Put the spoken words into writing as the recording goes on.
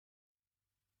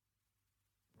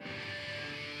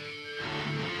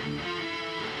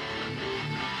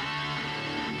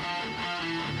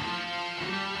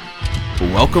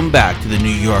welcome back to the New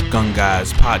York Gun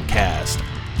Guys podcast.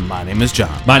 My name is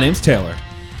John. My name's Taylor.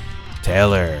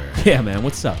 Taylor. Yeah, man,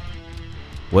 what's up?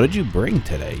 What did you bring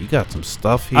today? You got some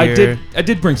stuff here. I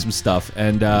did bring some stuff,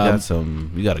 and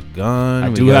you got a gun. I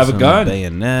do have a gun.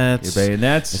 Bayonets. Your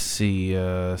bayonets. I see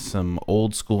some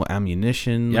old school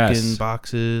ammunition looking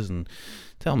boxes. And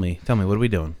tell me, what are we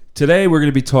doing? Today we're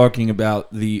going to be talking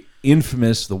about the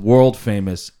infamous, the world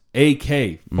famous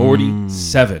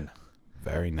AK47.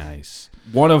 Very nice.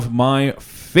 One of my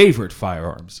favorite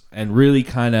firearms, and really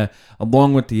kind of,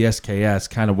 along with the SKS,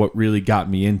 kind of what really got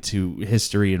me into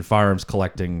history and firearms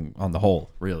collecting on the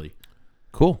whole, really.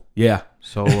 Cool. Yeah.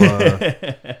 So, what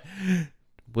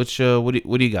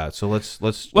do you got? So let's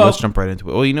jump right into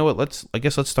it. Well, you know what? Let's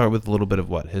start with a little bit of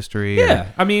history. Yeah.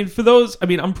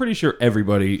 I'm pretty sure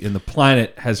everybody in the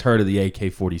planet has heard of the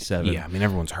AK47. Yeah.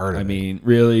 Everyone's heard of it.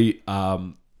 Really,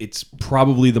 it's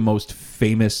probably the most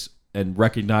famous and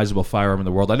recognizable firearm in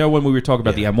the world. I know when we were talking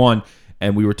about the M1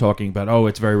 and we were talking about,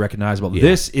 it's very recognizable. Yeah.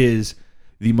 This is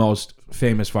the most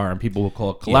famous firearm. People will call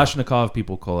it Kalashnikov. Yeah.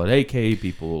 People call it AK.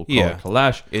 People will call it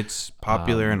Kalash. It's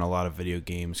popular in a lot of video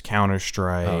games,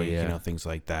 Counter-Strike, things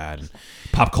like that.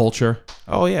 Pop culture.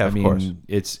 Oh yeah, of course.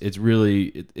 It's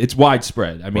really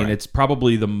widespread. It's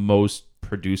probably the most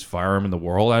produced firearm in the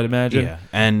world, I'd imagine. Yeah,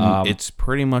 and it's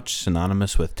pretty much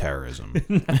synonymous with terrorism.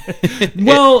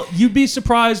 Well, you'd be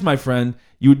surprised, my friend.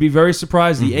 You would be very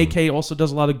surprised. The AK also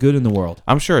does a lot of good in the world.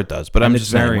 I'm sure it does, but I'm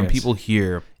just saying, when people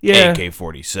hear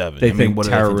AK-47, they think what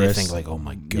terrorists. They think like, oh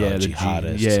my god,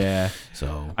 jihadists. Yeah.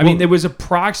 So there was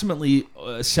approximately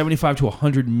 75 to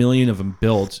 100 million of them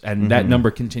built, and that number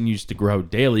continues to grow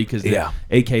daily because the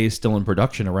AK is still in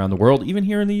production around the world, even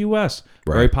here in the U.S.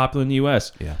 Right. Very popular in the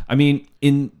U.S. Yeah.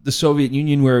 In the Soviet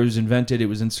Union, where it was invented, it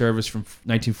was in service from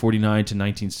 1949 to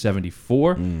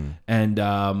 1974,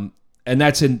 and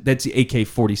that's the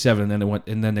AK-47,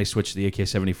 and then they switched to the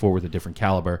AK-74 with a different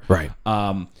caliber. Right.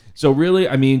 So really,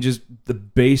 just the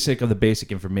basic of the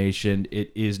basic information.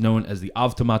 It is known as the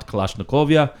Avtomat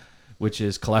Kalashnikovya, which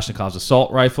is Kalashnikov's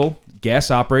assault rifle,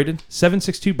 gas-operated,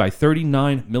 7.62 by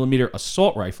 39 millimeter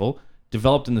assault rifle,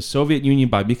 developed in the Soviet Union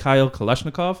by Mikhail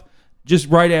Kalashnikov, just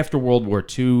right after World War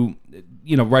II.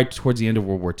 Right towards the end of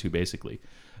World War II, basically.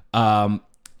 When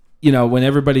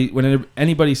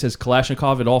anybody says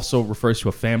Kalashnikov, it also refers to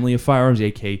a family of firearms: the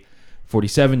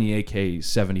AK-47, the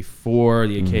AK-74,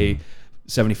 the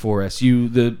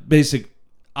AK-74SU, the basic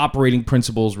operating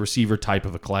principles receiver type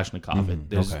of a Kalashnikov.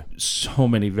 There's so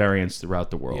many variants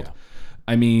throughout the world.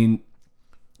 Yeah.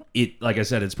 Like I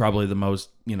said, it's probably the most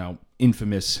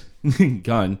infamous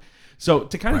gun. So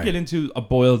to kind of get into a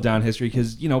boiled down history,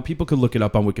 because people could look it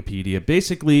up on Wikipedia.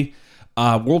 Basically,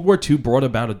 World War II brought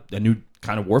about a new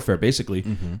kind of warfare. Basically,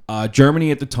 Germany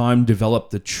at the time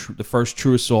developed the first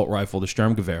true assault rifle, the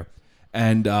Sturmgewehr,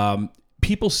 and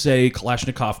people say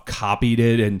Kalashnikov copied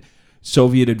it, and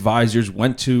Soviet advisors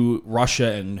went to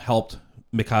Russia and helped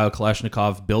Mikhail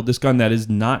Kalashnikov build this gun. That is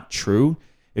not true.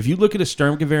 If you look at a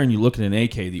Sturmgewehr and you look at an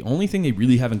AK, the only thing they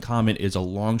really have in common is a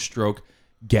long stroke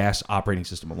gas operating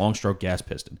system, a long stroke gas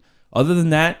piston. Other than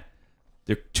that,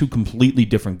 they're two completely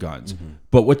different guns.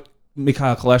 But what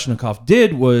Mikhail Kalashnikov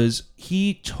did was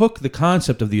he took the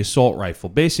concept of the assault rifle,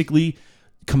 basically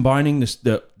combining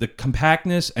the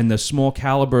compactness and the small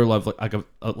caliber of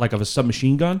a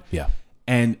submachine gun,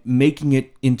 and making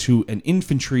it into an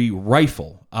infantry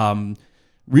rifle.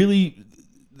 Really,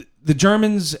 the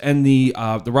Germans and the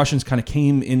Russians kind of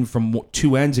came in from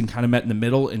two ends and kind of met in the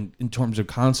middle in terms of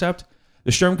concept. The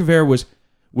Sturmgewehr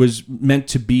was meant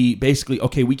to be basically,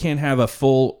 okay, we can't have a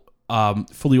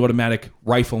fully automatic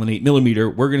rifle in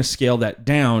 8mm. We're going to scale that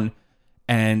down,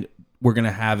 and we're going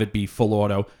to have it be full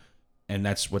auto, and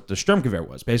that's what the Sturmgewehr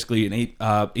was. Basically, an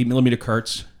 8mm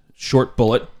Kurz short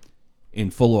bullet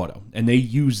in full auto, and they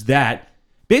used that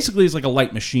basically as like a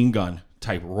light machine gun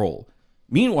type role.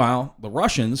 Meanwhile, the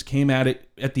Russians came at it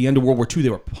at the end of World War II. They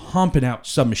were pumping out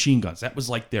submachine guns. That was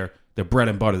like their bread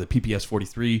and butter, the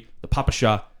PPS-43, the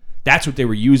Papasha. That's what they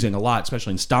were using a lot,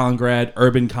 especially in Stalingrad,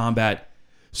 urban combat.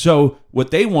 So what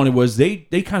they wanted was they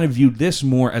kind of viewed this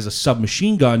more as a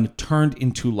submachine gun turned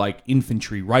into like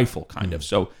infantry rifle kind of.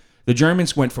 So the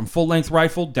Germans went from full-length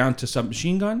rifle down to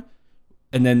submachine gun,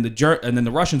 and then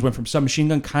the Russians went from submachine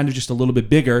gun kind of just a little bit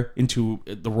bigger into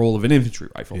the role of an infantry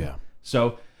rifle. Yeah.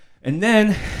 So, and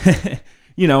then,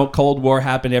 Cold War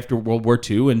happened after World War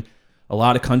II, and a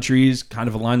lot of countries kind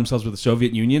of aligned themselves with the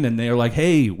Soviet Union, and they're like,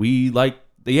 hey, we like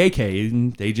the AK,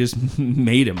 and they just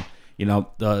made him.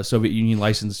 The Soviet Union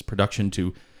licensed production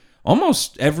to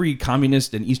almost every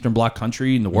communist and Eastern Bloc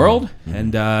country in the world.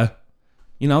 And,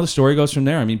 the story goes from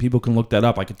there. People can look that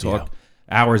up. I could talk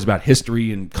hours about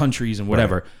history and countries and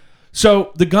whatever. Right.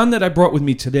 So the gun that I brought with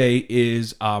me today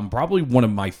is probably one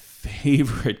of my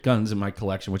favorite guns in my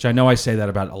collection, which I know I say that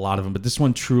about a lot of them, but this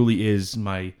one truly is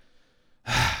my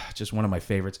just one of my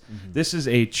favorites. Mm-hmm. This is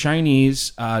a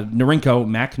Chinese Norinco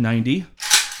Mac 90,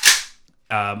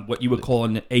 what you would call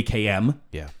an AKM.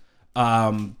 Yeah.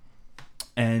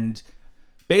 And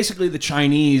basically the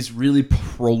Chinese really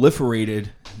proliferated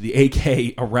the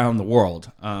AK around the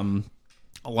world.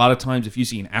 A lot of times, if you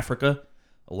see in Africa,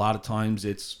 a lot of times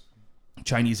it's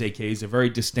Chinese AKs. They're very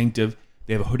distinctive.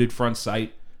 They have a hooded front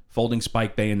sight, folding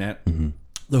spike bayonet. Mm-hmm.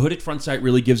 The hooded front sight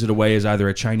really gives it away as either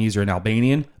a Chinese or an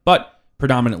Albanian, but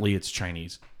predominantly it's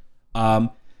Chinese.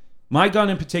 My gun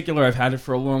in particular, I've had it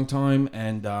for a long time,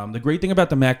 and the great thing about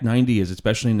the Mac 90 is,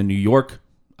 especially in the New York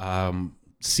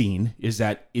scene, is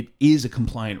that it is a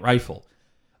compliant rifle.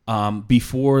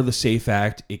 Before the SAFE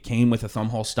Act, it came with a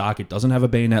thumbhole stock. It doesn't have a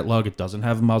bayonet lug. It doesn't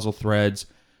have muzzle threads.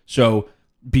 So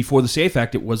before the SAFE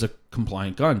Act, it was a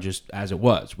compliant gun, just as it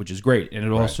was, which is great. And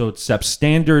it also accepts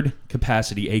standard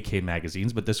capacity AK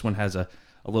magazines, but this one has a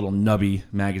little nubby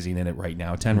magazine in it right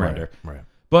now, 10-rounder. Right.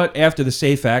 But after the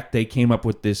SAFE Act, they came up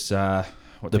with this... the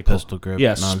pistol grip.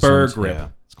 Yeah, spur grip. Yeah.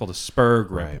 It's called a spur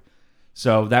grip. Right.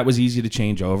 So that was easy to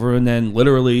change over, and then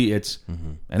literally it's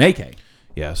an AK.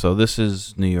 Yeah, so this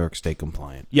is New York State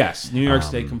compliant. Yes, New York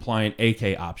State compliant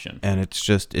AK option. And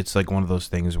it's like one of those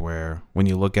things where when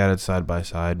you look at it side by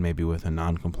side, maybe with a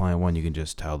non-compliant one, you can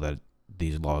just tell that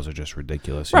these laws are just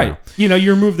ridiculous. Right. You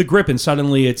remove the grip and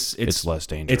suddenly it's less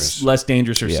dangerous. It's less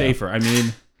dangerous or safer. I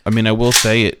mean, I will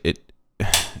say it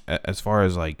as far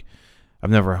as like, I've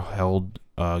never held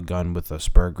a gun with a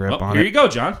spur grip on it. Here you go,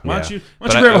 John. Why don't you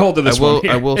grab a hold of this one?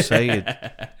 I will say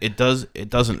it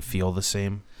doesn't feel the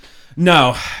same.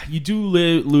 No, you do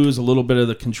lose a little bit of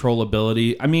the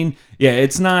controllability. I mean, yeah,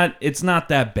 it's not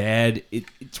that bad.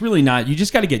 It's really not. You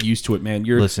just got to get used to it, man.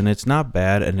 Listen, it's not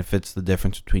bad, and if it's the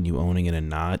difference between you owning it and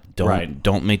not,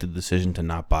 don't make the decision to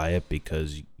not buy it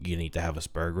because you need to have a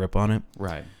spur grip on it.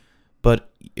 Right. But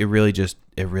it really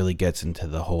gets into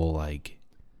the whole like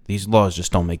these laws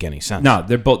just don't make any sense. No,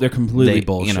 they're completely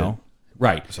bullshit. You know.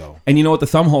 Right. And you know what? The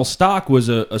thumbhole stock was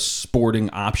a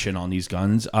sporting option on these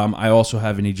guns. I also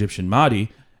have an Egyptian Mahdi,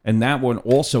 and that one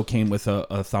also came with a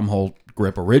thumbhole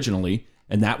grip originally,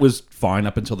 and that was fine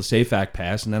up until the SAFE Act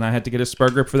passed, and then I had to get a spur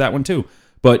grip for that one too.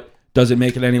 But does it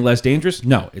make it any less dangerous?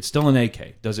 No, it's still an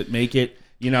AK. Does it make it,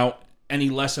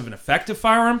 any less of an effective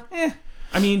firearm? No.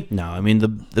 I mean,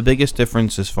 the biggest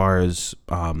difference as far as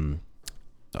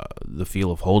the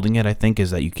feel of holding it, I think,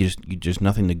 is that you just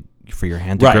nothing for your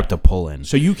hand to grip to pull in.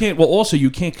 So you can't. Well, also you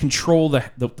can't control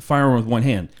the firearm with one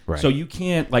hand. Right. So you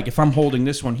can't, like, if I'm holding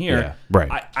this one here,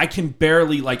 I can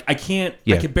barely, like, I can't.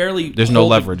 Yeah. I can barely. There's no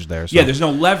leverage there. So. Yeah, there's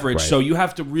no leverage. Right. So you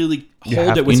have to really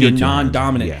hold it with your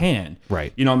non-dominant hand.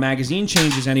 Right. Magazine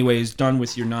changes anyway is done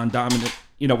with your non-dominant.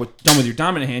 Done with your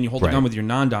dominant hand, you hold the gun with your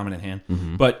non-dominant hand.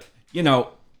 Mm-hmm. But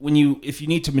if you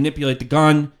need to manipulate the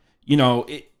gun,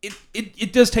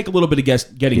 it does take a little bit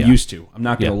of getting used to. I'm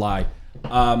not going to lie.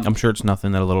 I'm sure it's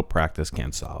nothing that a little practice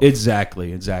can't solve.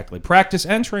 Exactly. Practice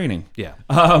and training. Yeah.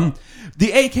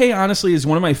 The AK, honestly, is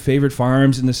one of my favorite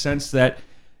firearms in the sense that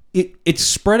it's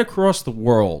spread across the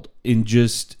world in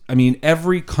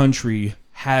every country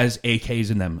has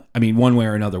AKs in them. One way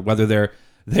or another, whether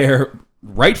they're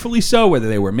rightfully so, whether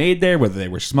they were made there, whether they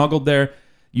were smuggled there.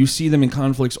 You see them in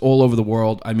conflicts all over the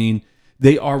world.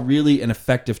 They are really an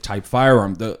effective type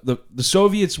firearm. The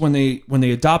Soviets, when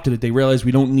they adopted it, they realized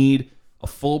we don't need a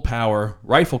full power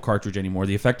rifle cartridge anymore.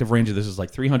 The effective range of this is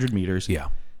like 300 meters. Yeah.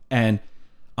 And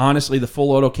honestly, the full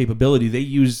auto capability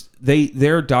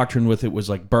their doctrine with it was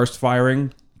like burst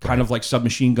firing, kind of like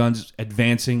submachine guns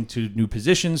advancing to new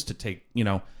positions to take,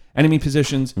 enemy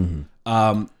positions.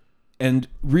 Mm-hmm. And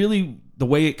really, the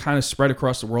way it kind of spread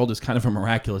across the world is kind of a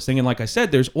miraculous thing. And like I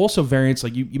said, there's also variants,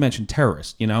 like you mentioned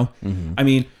terrorists,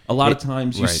 Mm-hmm. A lot of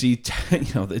times you see,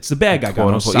 it's the bad guy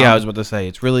gun. Yeah, I was about to say,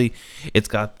 it's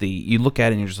got you look at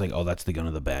it and you're just like, oh, that's the gun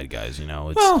of the bad guys,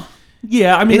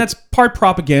 that's part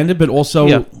propaganda, but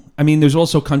also, there's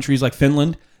also countries like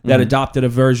Finland that adopted a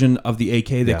version of the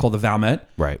AK they call the Valmet,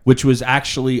 which was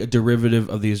actually a derivative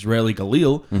of the Israeli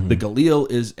Galil. Mm-hmm. The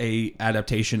Galil is a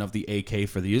adaptation of the AK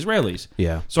for the Israelis.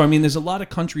 Yeah. So, there's a lot of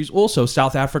countries also.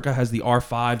 South Africa has the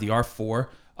R5, the R4.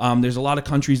 There's a lot of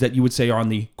countries that you would say are on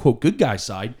the, quote, good guy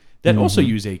side that also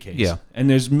use AKs. Yeah. And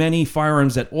there's many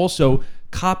firearms that also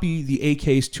copy the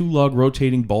AK's two-lug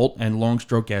rotating bolt and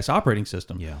long-stroke gas operating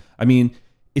system. Yeah.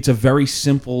 It's a very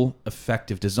simple,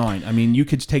 effective design. You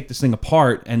could take this thing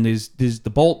apart, and there's the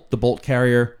bolt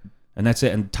carrier, and that's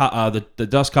it. And the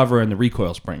dust cover and the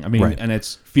recoil spring. I mean, Right. and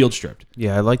it's field stripped.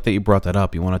 Yeah, I like that you brought that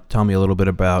up. You want to tell me a little bit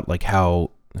about like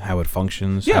how it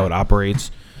functions, how it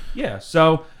operates? Yeah.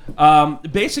 So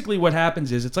basically, what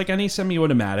happens is it's like any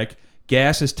semi-automatic.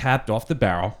 Gas is tapped off the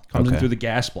barrel, comes in through the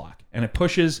gas block, and it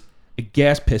pushes a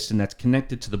gas piston that's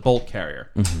connected to the bolt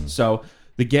carrier. Mm-hmm. So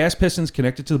the gas piston's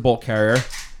connected to the bolt carrier,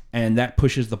 and that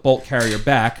pushes the bolt carrier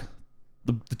back.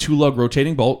 The two-lug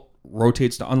rotating bolt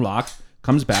rotates to unlock,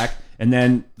 comes back, and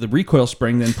then the recoil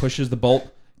spring then pushes the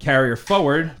bolt carrier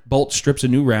forward. Bolt strips a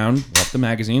new round off the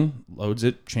magazine, loads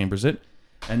it, chambers it,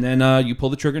 and then you pull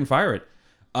the trigger and fire it.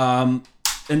 And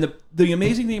the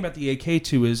amazing thing about the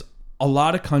AK-2 is a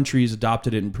lot of countries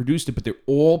adopted it and produced it, but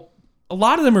a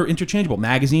lot of them are interchangeable.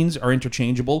 Magazines are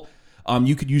interchangeable.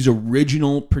 You could use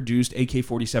original produced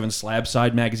AK-47 slab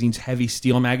side magazines, heavy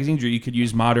steel magazines, or you could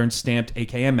use modern stamped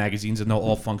AKM magazines, and they'll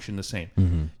all function the same.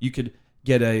 Mm-hmm. You could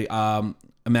get a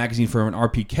magazine for an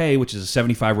RPK, which is a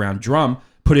 75 round drum,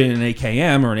 put it in an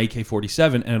AKM or an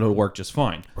AK-47, and it'll work just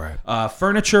fine. Right.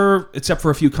 Furniture, except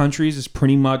for a few countries, is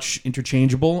pretty much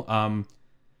interchangeable.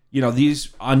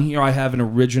 These on here, I have an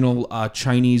original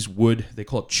Chinese wood. They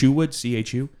call it Chu wood,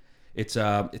 CHU. It's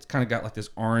kind of got like this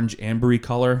orange ambery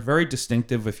color, very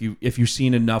distinctive. If you've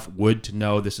seen enough wood to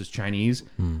know this is Chinese.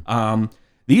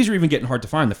 These are even getting hard to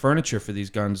find. The furniture for these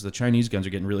guns, the Chinese guns, are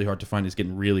getting really hard to find. It's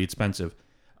getting really expensive.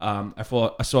 I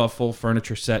saw a full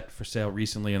furniture set for sale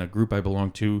recently in a group I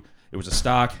belong to. It was a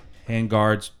stock,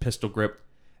 handguards, pistol grip,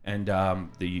 and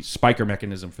the spiker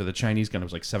mechanism for the Chinese gun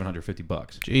was like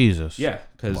 $750. Jesus. Yeah,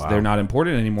 because they're not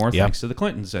imported anymore thanks to the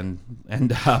Clintons and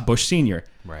Bush Senior.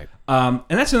 Right. And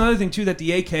that's another thing too, that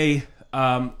the AK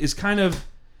is kind of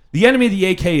the enemy of the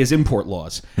AK is import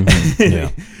laws. Mm-hmm. Yeah.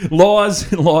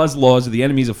 laws are the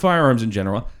enemies of firearms in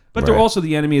general, but they're also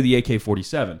the enemy of the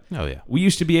AK-47. Oh yeah. We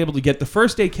used to be able to get the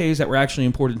first AKs that were actually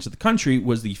imported into the country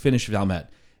was the Finnish Valmet,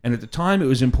 and at the time it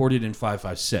was imported in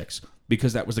 5.56.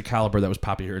 Because that was the caliber that was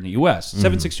popular in the U.S.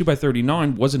 7.62 by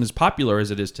 39 wasn't as popular as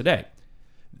it is today.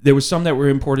 There was some that were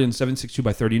imported in 7.62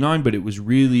 by 39, but it was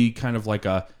really kind of like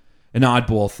an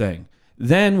oddball thing.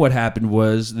 Then what happened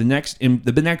was the next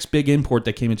big import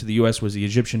that came into the U.S. was the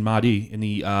Egyptian Mahdi in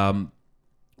the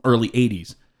early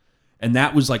 80s. And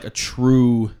that was like a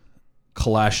true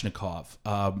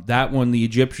Kalashnikov. That one, the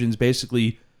Egyptians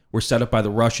basically were set up by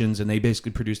the Russians, and they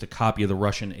basically produced a copy of the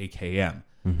Russian AKM.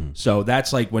 Mm-hmm. So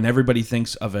that's like when everybody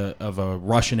thinks of a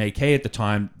Russian AK at the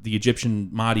time, the Egyptian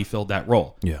Mahdi filled that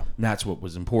role. Yeah. And that's what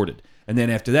was imported. And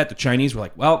then after that, the Chinese were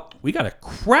like, well, we got a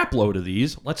crap load of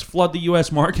these. Let's flood the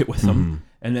U.S. market with them. Mm-hmm.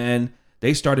 And then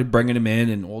they started bringing them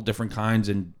in all different kinds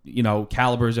and,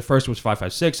 calibers. At first it was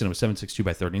 5.56 and it was 7.62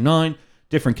 by 39.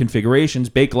 Different configurations,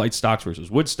 Bakelite stocks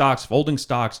versus wood stocks, folding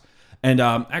stocks. And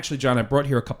actually, John, I brought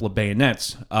here a couple of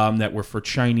bayonets that were for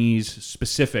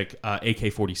Chinese-specific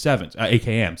AK-47s,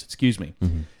 AKMs, excuse me.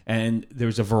 Mm-hmm. And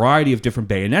there's a variety of different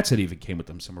bayonets that even came with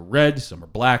them. Some are red, some are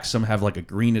black, some have like a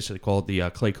greenish, they call it the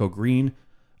Clayco green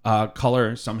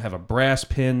color. Some have a brass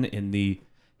pin in the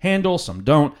handle, some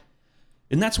don't.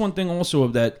 And that's one thing also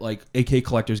of that like AK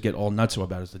collectors get all nuts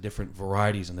about is the different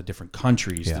varieties and the different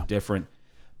countries, the different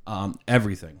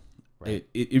everything. Right.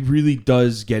 It really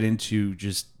does get into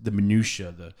just the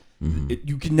minutia.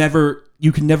 You can never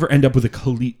end up with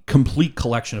a complete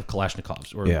collection of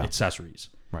Kalashnikovs or accessories,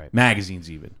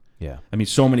 magazines even. Yeah, I mean,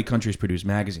 so many countries produce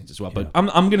magazines as well. But I'm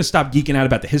going to stop geeking out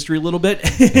about the history a little bit.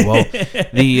 Well,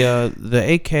 the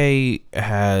AK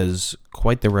has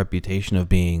quite the reputation of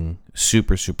being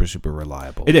super, super, super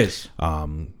reliable. It is.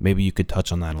 Maybe you could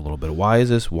touch on that a little bit. Why is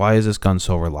this gun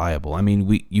so reliable? I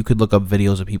mean, you could look up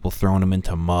videos of people throwing them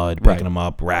into mud, picking them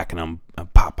up, racking them,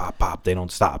 pop, pop, pop. They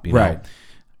don't stop. You know?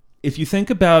 If you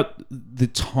think about the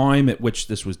time at which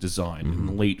this was designed in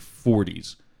the late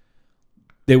 40s,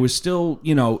 there was still,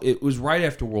 it was right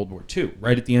after World War II,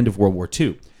 right at the end of World War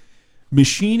II.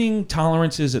 Machining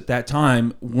tolerances at that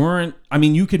time weren't,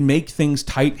 you could make things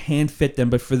tight, hand fit them,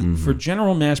 but for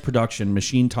general mass production,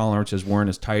 machine tolerances weren't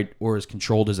as tight or as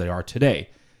controlled as they are today.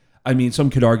 Some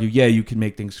could argue, you can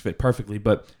make things fit perfectly,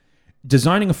 but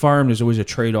designing a firearm, there's always a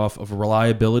trade-off of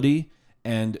reliability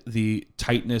and the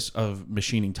tightness of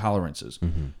machining tolerances.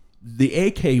 Mm-hmm. The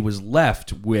AK was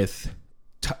left with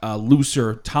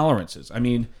looser tolerances.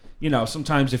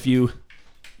 Sometimes if you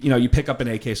pick up an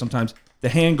AK, sometimes the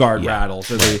handguard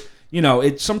rattles,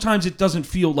 or sometimes it doesn't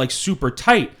feel like super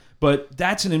tight, but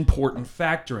that's an important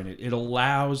factor in it. It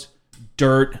allows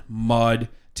dirt, mud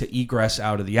to egress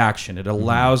out of the action. It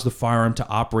allows the firearm to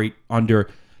operate under,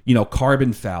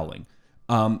 carbon fouling.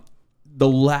 The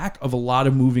lack of a lot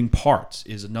of moving parts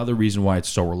is another reason why it's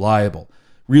so reliable.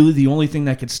 Really, the only thing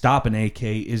that could stop an AK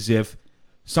is if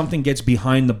something gets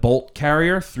behind the bolt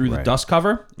carrier through the dust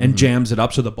cover and jams it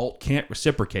up so the bolt can't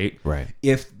reciprocate. Right.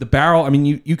 If the barrel, I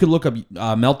mean, you could look up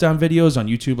meltdown videos on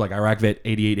YouTube, like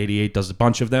IraqVet8888 does a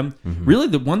bunch of them. Really,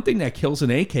 the one thing that kills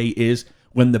an AK is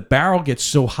when the barrel gets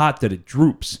so hot that it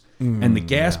droops and the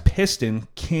gas piston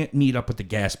can't meet up with the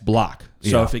gas block.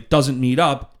 So if it doesn't meet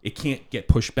up, it can't get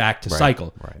pushed back to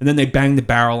cycle. Right. And then they bang the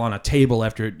barrel on a table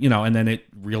after, and then it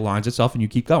realigns itself and you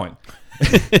keep going.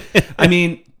 I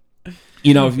mean,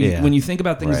 when you think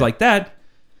about things like that,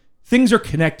 things are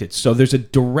connected. So there's a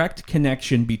direct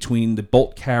connection between the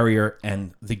bolt carrier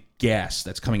and the gas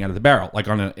that's coming out of the barrel. Like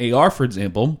on an AR, for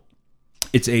example,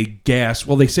 it's a gas.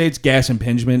 Well, they say it's gas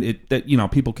impingement.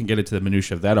 People can get into the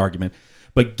minutia of that argument,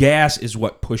 but gas is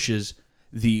what pushes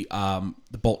the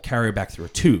bolt carrier back through a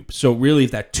tube. So really,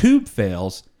 if that tube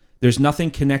fails, there's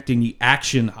nothing connecting the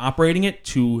action operating it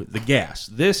to the gas.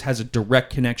 This has a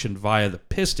direct connection via the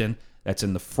piston that's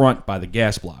in the front by the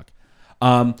gas block.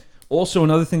 Also,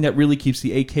 another thing that really keeps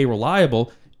the AK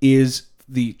reliable is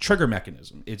the trigger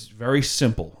mechanism. It's very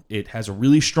simple. It has a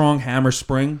really strong hammer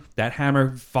spring. That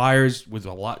hammer fires with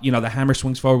a lot, the hammer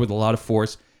swings forward with a lot of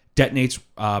force, detonates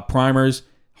primers,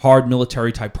 hard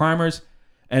military type primers.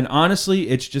 And honestly,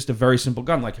 it's just a very simple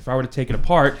gun. Like if I were to take it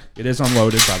apart, it is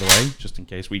unloaded, by the way, just in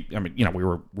case we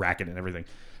were racking and everything.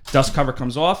 Dust cover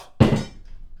comes off,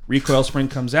 recoil spring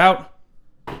comes out,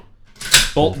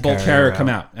 bolt carrier come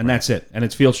out, and that's it. And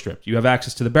it's field stripped. You have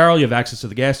access to the barrel. You have access to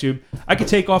the gas tube. I could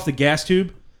take off the gas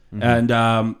tube, and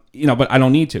but I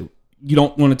don't need to. You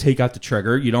don't want to take out the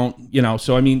trigger. You don't,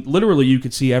 So I mean, literally, you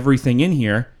could see everything in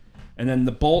here, and then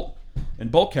the bolt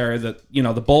and bolt carrier.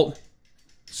 The bolt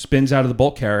spins out of the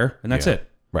bolt carrier, and that's it.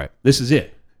 Right. This is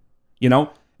it. And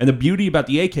the beauty about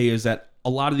the AK is that a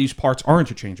lot of these parts are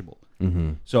interchangeable.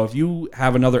 So if you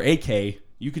have another AK,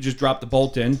 you could just drop the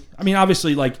bolt in. I mean,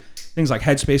 obviously, like things like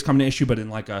headspace come into issue, but in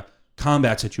like a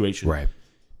combat situation, right?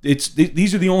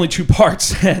 These are the only two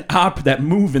parts that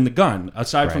move in the gun.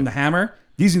 Aside from the hammer,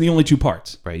 these are the only two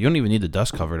parts. Right. You don't even need the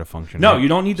dust cover to function. No, you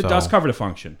don't need the dust cover to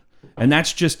function, and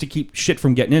that's just to keep shit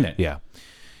from getting in it. Yeah.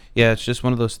 Yeah, it's just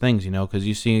one of those things, because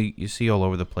you see all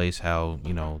over the place how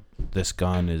this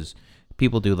gun is.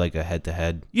 People do like a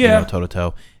head-to-head,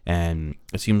 toe-to-toe, and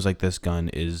it seems like this gun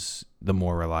is the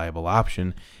more reliable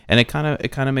option. And it kind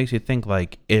of makes you think,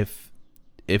 like, if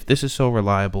this is so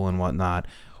reliable and whatnot,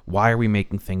 why are we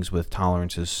making things with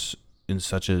tolerances in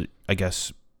such a, I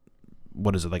guess,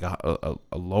 what is it, like a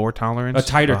lower tolerance, a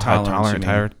tighter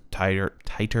tolerance,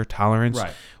 tighter tolerance,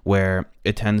 right? Where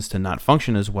it tends to not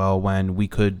function as well when we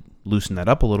could loosen that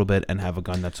up a little bit and have a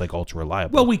gun that's like ultra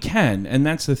reliable. Well, we can, and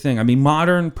that's the thing. I mean,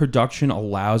 modern production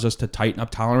allows us to tighten up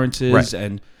tolerances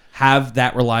and have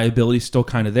that reliability still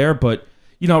kind of there. But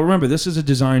remember, this is a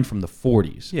design from the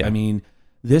 40s. Yeah. I mean,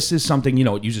 this is something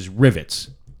it uses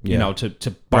rivets,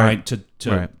 to bind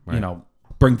to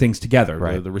bring things together.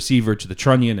 Right. The receiver to the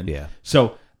trunnion, and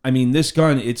so I mean, this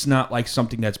gun, it's not like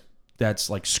something that's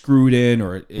like screwed in,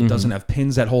 or it doesn't have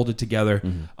pins that hold it together.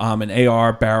 An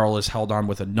AR barrel is held on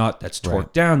with a nut that's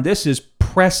torqued down. This is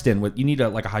pressed in with, you need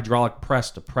a hydraulic press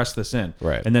to press this in,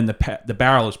 and then the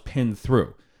barrel is pinned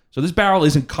through. So this barrel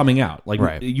isn't coming out.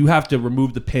 You have to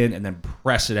remove the pin and then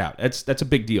press it out. That's a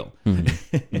big deal.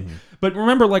 But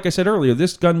remember, like I said earlier,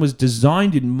 this gun was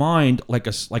designed in mind like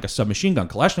a submachine gun.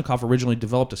 Kalashnikov originally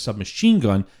developed a submachine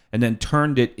gun and then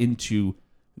turned it into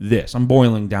this. I'm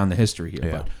boiling down the history here,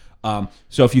 but.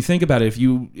 So if you think about it, if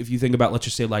you think about, let's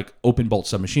just say, like open bolt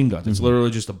submachine guns, it's literally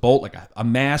just a bolt, like a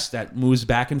mass that moves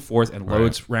back and forth and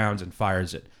loads rounds and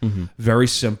fires it. Very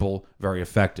simple, very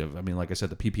effective. I mean, like I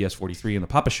said, the PPS-43 and the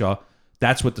Papasha,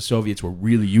 that's what the Soviets were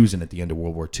really using at the end of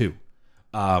World War II.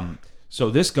 So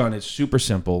this gun is super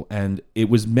simple, and it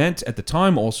was meant at the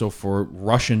time also for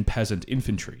Russian peasant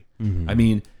infantry. I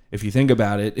mean, if you think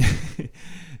about it,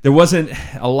 there wasn't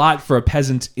a lot for a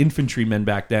peasant infantryman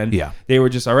back then. Yeah. They were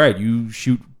just, all right, you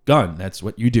shoot gun. That's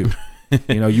what you do.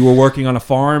 You were working on a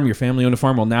farm, your family owned a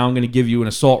farm. Well, now I'm going to give you an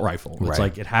assault rifle. It's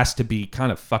like, it has to be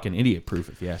kind of fucking idiot proof,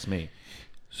 if you ask me.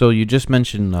 So you just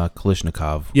mentioned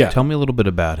Kalashnikov. Yeah. Tell me a little bit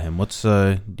about him. What's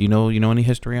do you know any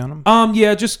history on him?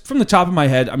 Yeah, just from the top of my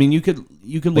head. I mean, you could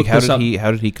look this up.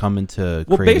 How did he come into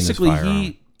well, creating basically this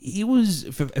firearm? He was,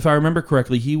 if I remember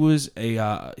correctly, he was in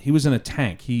a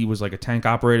tank. He was like a tank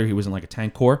operator. He was in like a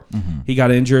tank corps. He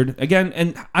got injured again,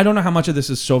 and I don't know how much of this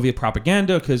is Soviet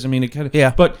propaganda, because I mean, it kind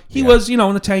of But he was, in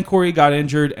the tank corps. He got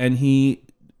injured, and he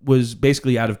was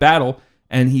basically out of battle.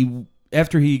 And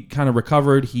after he kind of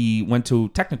recovered, he went to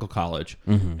technical college,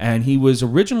 and he was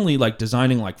originally like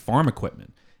designing like farm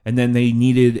equipment, and then they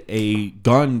needed a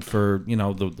gun for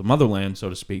the motherland,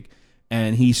 so to speak.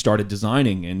 and he started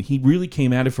designing, and he really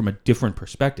came at it from a different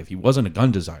perspective. He wasn't a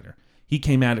gun designer. He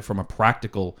came at it from a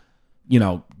practical,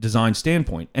 design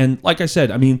standpoint. And like I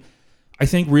said, I mean, I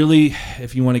think really,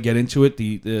 if you want to get into it,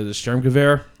 the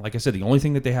Sturmgewehr, like I said, the only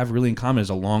thing that they have really in common is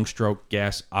a long stroke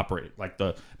gas operated. Like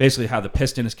basically how the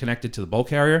piston is connected to the bolt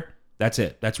carrier. That's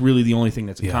it. That's really the only thing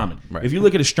that's in common. Right. If you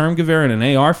look at a Sturmgewehr and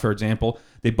an AR, for example,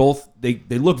 they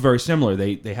look very similar.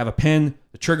 They have a pin,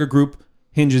 the trigger group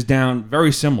hinges down,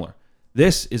 very similar.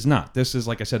 This is not. This is,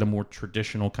 like I said, a more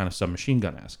traditional kind of submachine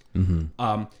gun-esque.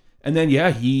 Mm-hmm. And then,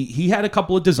 he had a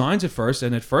couple of designs at first,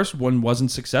 and at first one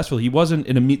wasn't successful.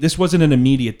 This wasn't an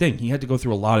immediate thing. He had to go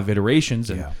through a lot of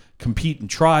iterations and compete in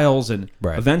trials, and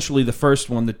eventually the first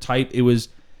one, the type, it was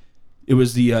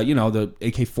the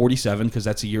AK47, because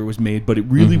that's the year it was made, but it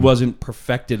really wasn't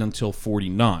perfected until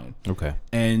 49. Okay.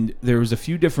 And there was a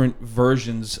few different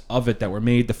versions of it that were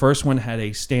made. The first one had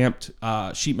a stamped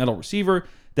sheet metal receiver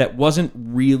that wasn't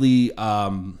really, how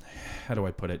do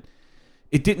I put it?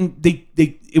 It didn't.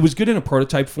 It was good in a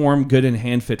prototype form, good in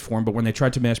hand fit form, but when they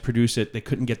tried to mass produce it, they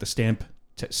couldn't get the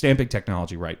stamping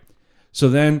technology right. So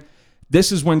then,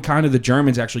 this is when kind of the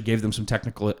Germans actually gave them some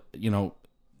technical,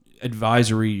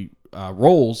 advisory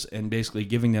roles, and basically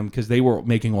giving them, because they were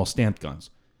making all stamped guns,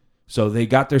 so they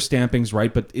got their stampings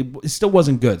right, but it still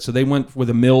wasn't good. So they went with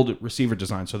a milled receiver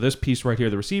design. So this piece right here,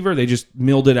 the receiver, they just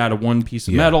milled it out of one piece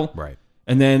of metal, right.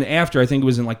 And then after, I think it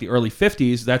was in like the early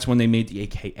 50s, that's when they made the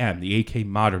AKM, the AK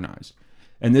modernized.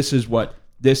 And this is what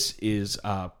this is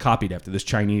copied after, this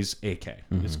Chinese AK.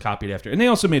 It's copied after. And they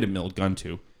also made a milled gun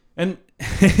too. And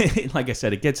like I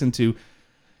said, it gets into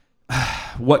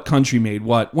what country made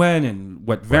what, when, and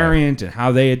what variant, and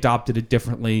how they adopted it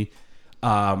differently.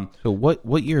 So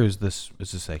what year is this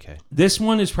AK? This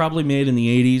one is probably made in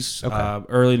the 80s, Okay.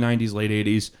 Early 90s, late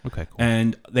 80s. Okay, cool.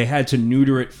 And they had to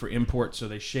neuter it for import, so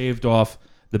they shaved off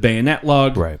the bayonet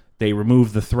lug. Right. They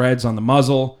removed the threads on the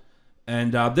muzzle.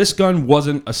 And this gun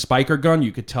wasn't a spiker gun.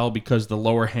 You could tell because the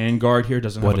lower handguard here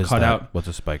doesn't have a cutout. What's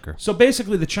a spiker? So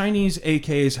basically, the Chinese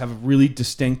AKs have a really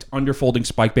distinct underfolding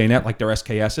spike bayonet, like their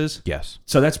SKSs. Yes.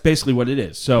 So that's basically what it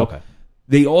is. So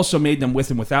they also made them with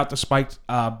and without the spiked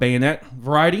bayonet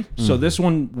variety. So this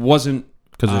one wasn't...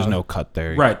 Because there's no cut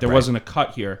there. Right, there wasn't a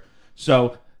cut here.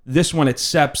 So this one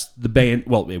accepts the bayonet...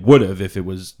 Well, it would have if it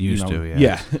was... Used to, yeah.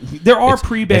 Yeah. There are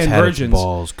pre-band versions. Its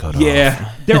balls cut off.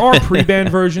 Yeah. There are pre-band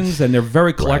versions, and they're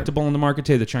very collectible in the market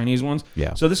today, the Chinese ones.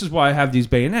 Yeah. So this is why I have these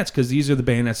bayonets, because these are the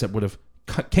bayonets that would have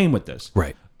came with this.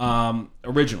 Right.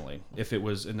 Originally, if it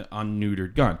was an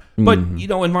unneutered gun. But,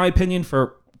 in my opinion,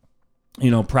 for...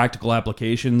 practical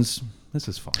applications, this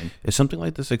is fine. Is something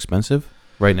like this expensive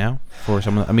right now for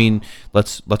someone? I mean,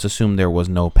 let's assume there was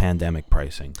no pandemic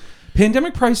pricing.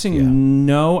 Pandemic pricing,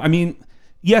 no. I mean,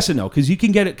 yes and no, because you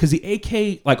can get it, because the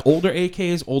AK, like older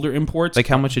AKs, older imports. Like,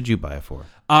 how much did you buy it for?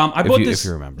 I bought this. If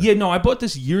you remember. Yeah, no, I bought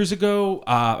this years ago.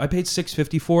 I paid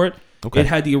 $650 for it. Okay. It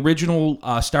had the original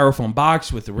styrofoam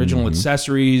box with original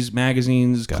accessories,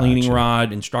 magazines, cleaning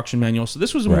rod, instruction manual. So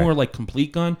this was a more like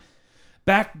complete gun.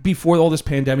 Back before all this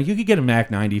pandemic, you could get a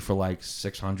Mac 90 for like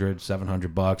 $600,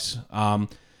 $700.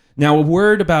 Now, a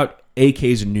word about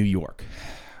AKs in New York.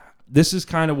 This is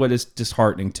kind of what is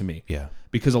disheartening to me. Yeah.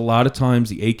 Because a lot of times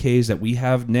the AKs that we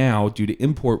have now, due to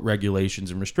import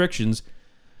regulations and restrictions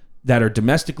that are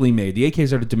domestically made, the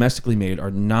AKs that are domestically made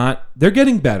are not, they're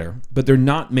getting better, but they're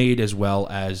not made as well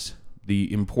as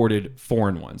the imported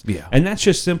foreign ones. Yeah. And that's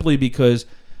just simply because...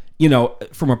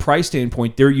 from a price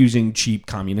standpoint, they're using cheap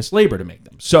communist labor to make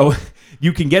them. So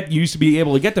you used to be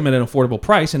able to get them at an affordable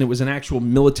price, and it was an actual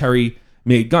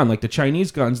military-made gun. Like the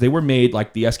Chinese guns, they were made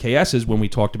like the SKSs when we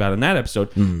talked about in that episode.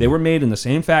 They were made in the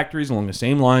same factories along the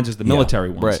same lines as the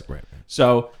military ones. Right.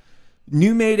 So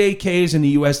new-made AKs in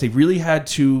the U.S., they really had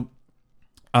to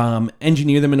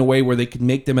engineer them in a way where they could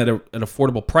make them at an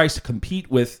affordable price to compete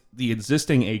with the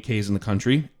existing AKs in the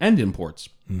country and imports.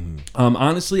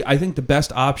 Honestly, I think the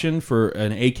best option for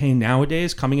an AK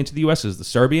nowadays coming into the U.S. is the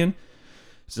Serbian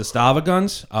Zastava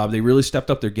guns. They really stepped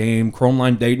up their game. Chrome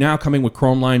line. They're now coming with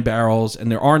chrome line barrels,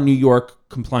 and there are New York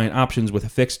compliant options with a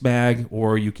fixed mag,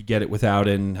 or you could get it without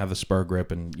it and have a spur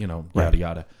grip and yada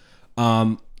yada.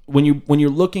 When you're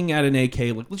looking at an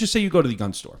AK, let's just say you go to the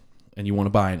gun store and you want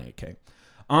to buy an AK.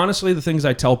 Honestly, the things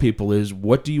I tell people is,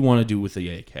 what do you want to do with the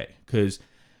AK? Because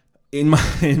in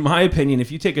my opinion, if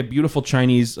you take a beautiful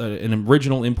Chinese, an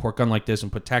original import gun like this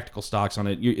and put tactical stocks on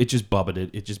it, it just bubbeted.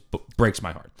 It just breaks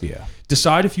my heart. Yeah.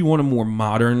 Decide if you want a more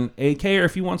modern AK or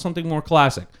if you want something more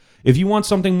classic. If you want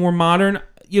something more modern,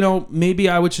 maybe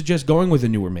I would suggest going with a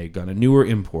newer made gun, a newer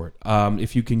import.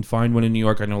 If you can find one in New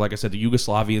York, I know, like I said, the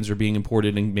Yugoslavians are being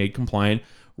imported and made compliant.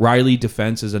 Riley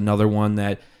Defense is another one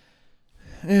that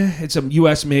it's a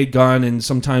U.S.-made gun, and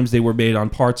sometimes they were made on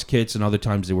parts kits, and other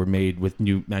times they were made with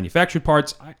new manufactured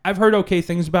parts. I've heard okay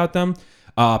things about them.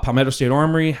 Palmetto State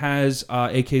Armory has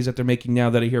AKs that they're making now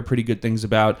that I hear pretty good things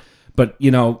about. But,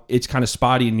 it's kind of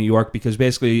spotty in New York because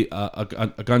basically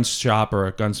a gun shop or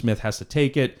a gunsmith has to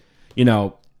take it,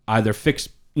 either fix,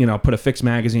 put a fixed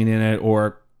magazine in it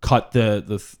or cut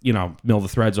mill the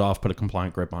threads off, put a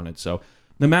compliant grip on it. So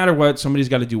no matter what, somebody's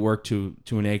got to do work to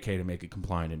an AK to make it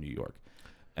compliant in New York.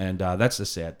 And that's the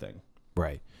sad thing.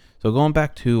 Right. So going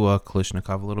back to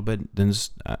Kalashnikov a little bit, then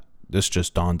this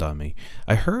just dawned on me.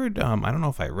 I heard, I don't know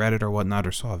if I read it or whatnot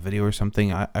or saw a video or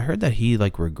something. I heard that he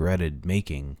regretted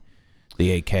making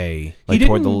the AK. He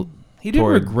didn't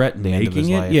regret making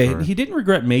it. Yeah, he didn't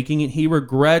regret making it. He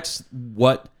regrets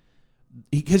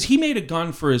because he made a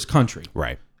gun for his country.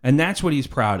 Right. And that's what he's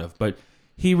proud of. But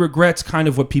he regrets kind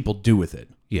of what people do with it.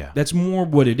 Yeah. That's more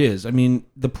what it is. I mean,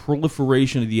 the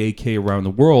proliferation of the AK around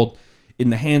the world in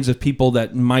the hands of people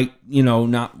that might,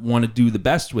 not want to do the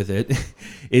best with it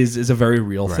is a very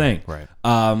real thing. Right.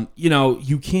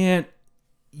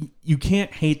 You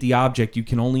can't hate the object. You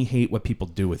can only hate what people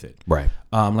do with it. Right.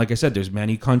 Like I said, there's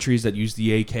many countries that use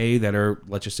the AK that are,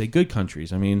 let's just say, good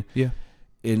countries. I mean,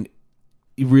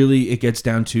 it gets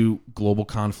down to global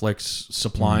conflicts,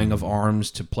 supplying of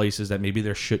arms to places that maybe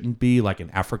there shouldn't be, like in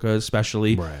Africa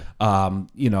especially. Right.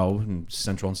 In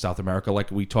Central and South America, like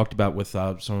we talked about with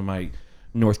some of my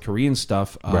North Korean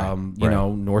stuff.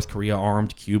 North Korea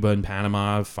armed Cuba and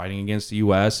Panama fighting against the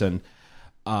U.S. And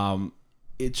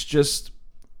it's just...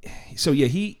 So, yeah,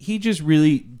 he just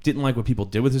really didn't like what people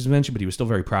did with his invention, but he was still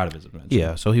very proud of his invention.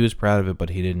 Yeah, so he was proud of it, but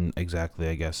he didn't exactly,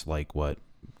 I guess, like what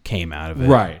came out of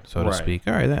it, so to speak.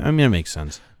 All right, that makes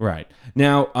sense. Right.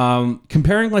 Now,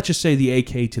 comparing, let's just say, the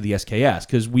AK to the SKS,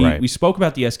 because we spoke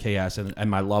about the SKS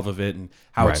and my love of it and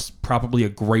how it's probably a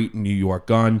great New York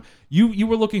gun. You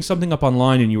were looking something up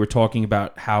online and you were talking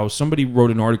about how somebody wrote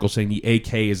an article saying the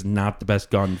AK is not the best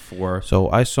gun for...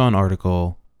 So I saw an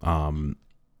article...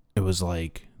 It was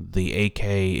like the AK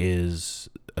is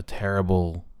a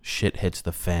terrible shit hits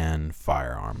the fan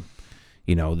firearm.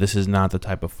 This is not the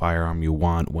type of firearm you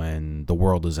want when the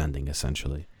world is ending,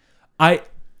 essentially. I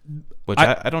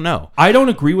don't know. I don't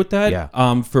agree with that.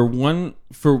 Yeah. For one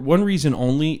reason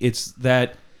only, it's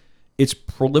that its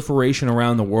proliferation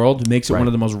around the world makes it one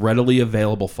of the most readily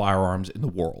available firearms in the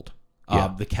world.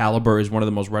 The caliber is one of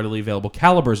the most readily available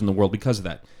calibers in the world because of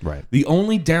that. Right. The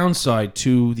only downside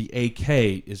to the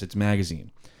AK is its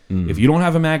magazine. If you don't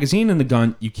have a magazine in the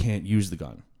gun, you can't use the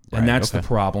gun. And that's the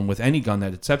problem with any gun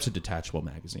that accepts a detachable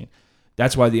magazine.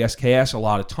 That's why the SKS a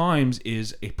lot of times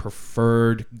is a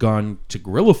preferred gun to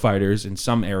guerrilla fighters in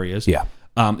some areas. Yeah.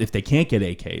 If they can't get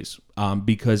AKs,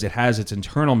 because it has its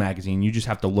internal magazine, you just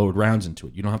have to load rounds into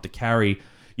it. You don't have to carry...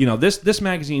 this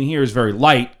magazine here is very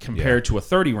light compared to a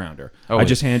 30 rounder. I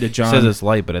just handed John. It says it's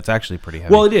light, but it's actually pretty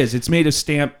heavy. Well, it is. It's made of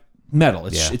stamped metal.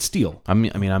 It's steel.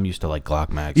 I'm used to like Glock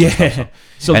mags. Yeah.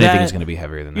 So anything is going to be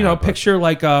heavier than that. Picture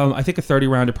like I think a 30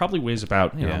 rounder probably weighs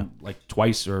about like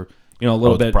twice or a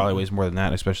little bit. It probably weighs more than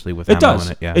that, especially with ammo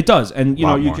in it. Yeah. It does, and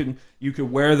you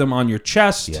can wear them on your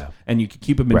chest, and you can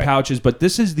keep them in pouches. But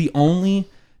this is the only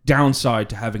downside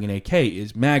to having an AK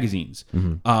is magazines.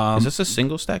 Is this a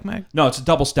single stack mag? No, it's a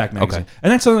double stack magazine. Okay.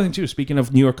 And that's another thing too. Speaking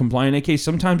of New York compliant AKs,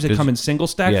 sometimes they come in single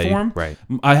stack form. Right.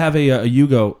 I have a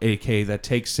Yugo AK that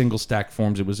takes single stack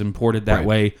forms. It was imported that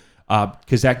way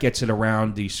because that gets it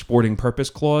around the sporting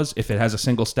purpose clause if it has a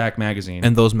single stack magazine.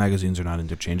 And those magazines are not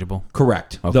interchangeable?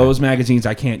 Correct. Okay. Those magazines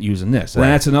I can't use in this. And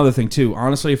that's another thing too.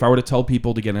 Honestly, if I were to tell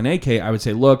people to get an AK, I would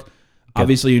say, look,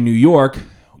 obviously in New York...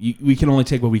 we can only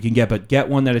take what we can get, but get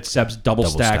one that accepts double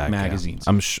stack magazines.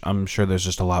 Yeah. I'm sure there's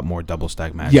just a lot more double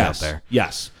stack mags out there.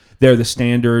 Yes, they're the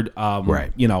standard,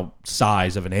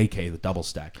 size of an AK, the double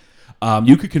stack.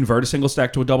 You could convert a single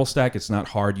stack to a double stack. It's not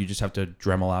hard. You just have to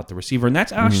Dremel out the receiver, and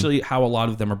that's actually how a lot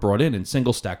of them are brought in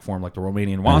single stack form, like the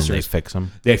Romanian Wassers. They fix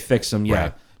them. They fix them,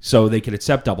 so they could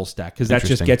accept double stack because that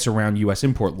just gets around U.S.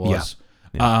 import laws,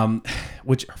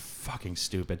 which are fucking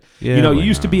stupid. Yeah, you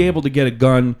used to be able to get a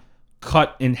gun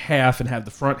cut in half and have the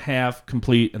front half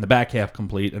complete and the back half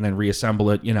complete and then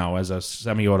reassemble it, as a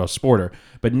semi-auto sporter.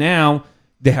 But now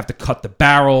they have to cut the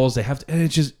barrels. They have to, and it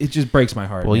just breaks my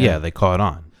heart. Well, they caught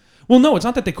on. Well, no, it's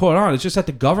not that they caught on. It's just that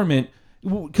the government,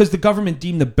 because the government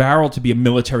deemed the barrel to be a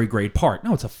military grade part.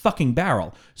 No, it's a fucking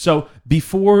barrel. So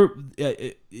before,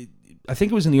 I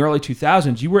think it was in the early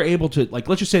 2000s, you were able to, like,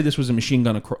 let's just say this was a machine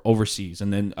gun overseas,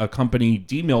 and then a company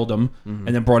demilled them and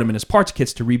then brought them in as parts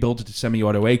kits to rebuild it to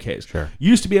semi-auto AKs. Sure. You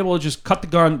used to be able to just cut the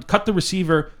gun, cut the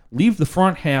receiver, leave the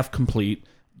front half complete,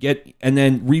 and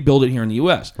then rebuild it here in the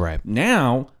U.S. Right.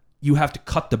 Now, You have to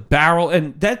cut the barrel,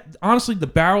 and that honestly,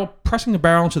 pressing the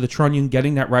barrel into the trunnion,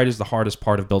 getting that right is the hardest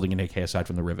part of building an AK aside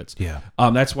from the rivets. Yeah.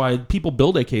 That's why people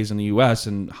build AKs in the U.S.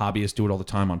 and hobbyists do it all the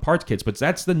time on parts kits. But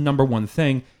that's the number one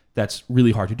thing that's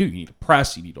really hard to do. You need a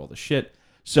press, you need all the shit.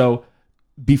 So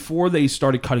before they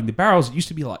started cutting the barrels, it used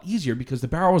to be a lot easier because the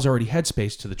barrel was already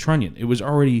headspace to the trunnion. It was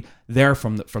already there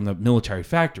from the military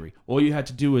factory. All you had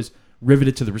to do was rivet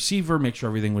it to the receiver, make sure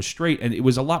everything was straight, and it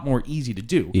was a lot more easy to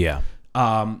do. Yeah.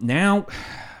 Now,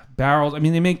 barrels. I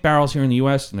mean, they make barrels here in the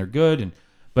U.S. and they're good,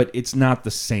 but it's not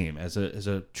the same as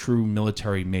a true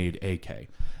military-made AK.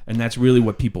 And that's really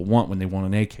what people want when they want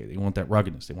an AK. They want that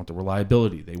ruggedness. They want the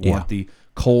reliability. They want the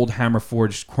cold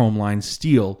hammer-forged chrome-lined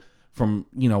steel from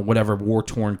whatever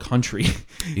war-torn country.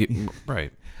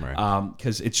 Right.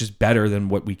 Because it's just better than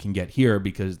what we can get here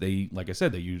because they, like I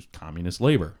said, they use communist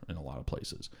labor in a lot of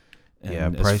places.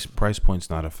 And price point's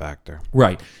not a factor.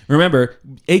 Right. Remember,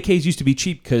 AKs used to be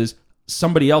cheap because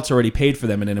somebody else already paid for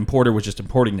them and an importer was just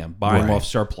importing them, buying off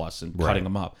surplus and cutting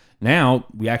them up. Now,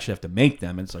 we actually have to make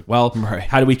them, and it's like, well,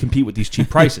 how do we compete with these cheap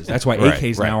prices? That's why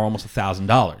AKs now are almost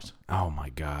 $1,000. Oh, my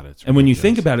God. It's and when you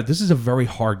think about it, this is a very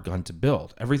hard gun to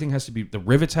build. Everything has to be, the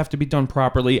rivets have to be done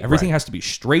properly. Everything has to be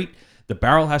straight. The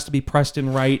barrel has to be pressed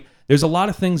in right. There's a lot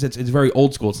of things it's very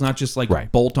old school. It's not just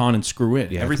like bolt on and screw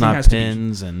in. Yeah, everything has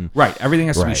pins to be, and everything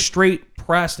has to be straight,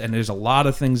 pressed, and there's a lot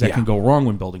of things that can go wrong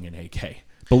when building an AK.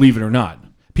 Believe it or not,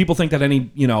 people think that any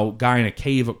guy in a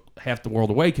cave half the world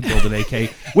away can build an AK,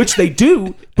 which they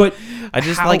do. But I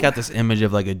just got this image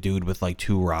of like a dude with like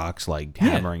two rocks like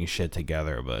hammering shit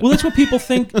together. But well, that's what people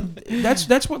think.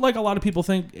 That's what like a lot of people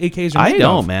think AKs are made I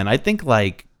don't, of. man. I think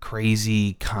like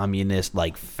crazy communist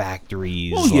like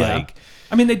factories. Well, like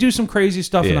I mean, they do some crazy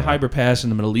stuff in the Khyber Pass in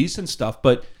the Middle East and stuff,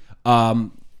 but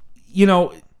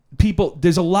people,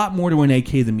 there's a lot more to an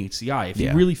AK than meets the eye. If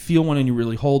you really feel one and you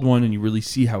really hold one and you really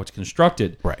see how it's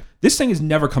constructed, this thing is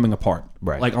never coming apart.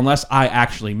 Like unless I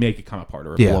actually make it come apart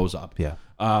or it blows up.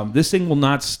 This thing will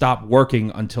not stop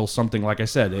working until something, like I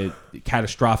said,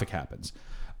 catastrophic happens.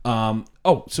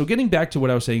 So getting back to what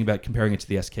I was saying about comparing it to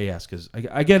the SKS, because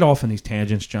I get off on these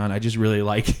tangents, John. I just really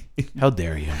like... How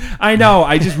dare you? I know.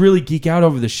 I just really geek out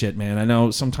over this shit, man. I know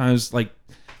sometimes, like,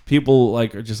 people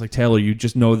like are just like, Taylor, you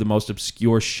just know the most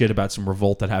obscure shit about some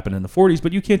revolt that happened in the 40s,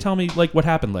 but you can't tell me, like, what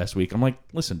happened last week. I'm like,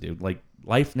 listen, dude, like,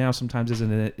 life now sometimes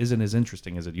isn't as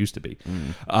interesting as it used to be.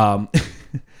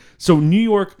 So New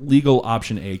York legal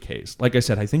option AKs. Like I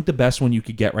said, I think the best one you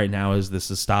could get right now is the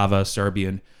Sestava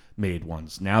Serbian made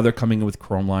ones. Now they're coming in with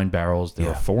chrome line barrels.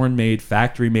 They're a foreign made,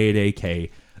 factory made AK.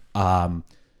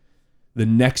 The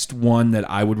next one that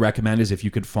I would recommend is if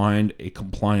you could find a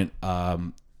compliant,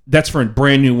 that's for a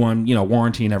brand new one,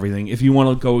 warranty and everything. If you want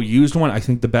to go used one, I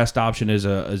think the best option is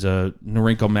a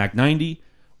Norinco Mac 90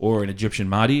 or an Egyptian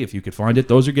Mahdi, if you could find it.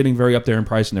 Those are getting very up there in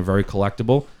price and they're very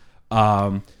collectible.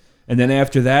 And then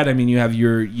after that, I mean, you have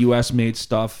your U.S. made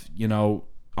stuff,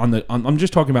 I'm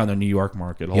just talking about in the New York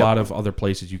market. A lot of other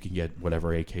places you can get whatever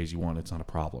AKs you want. It's not a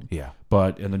problem. Yeah.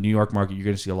 But in the New York market, you're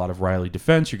going to see a lot of Riley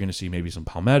Defense. You're going to see maybe some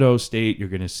Palmetto State. You're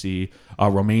going to see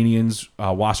Romanians,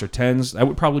 Wasser 10s. That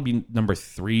would probably be number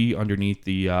 3 underneath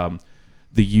the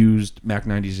used Mac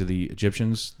 90s of the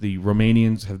Egyptians. The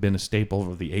Romanians have been a staple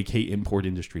of the AK import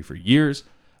industry for years.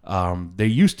 They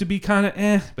used to be kind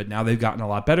of but now they've gotten a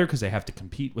lot better because they have to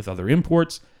compete with other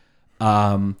imports.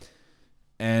 And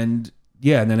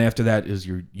then after that is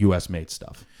your U.S. made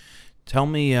stuff. Tell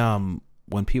me,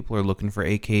 when people are looking for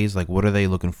AKs, like what are they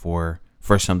looking for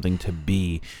something to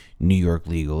be New York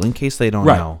legal? In case they don't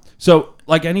know. So,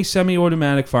 like any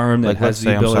semi-automatic firearm that has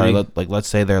the ability... let's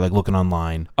say they're like looking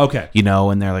online. Okay.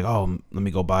 And they're like, oh, let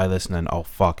me go buy this, and then, oh,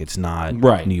 fuck, it's not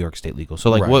New York State legal. So,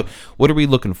 like, what are we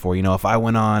looking for? If I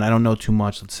went on, I don't know too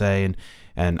much, let's say,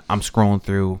 and I'm scrolling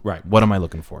through. What am I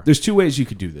looking for? There's 2 ways you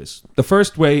could do this. The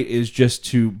first way is just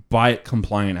to buy it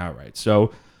compliant outright.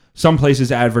 So some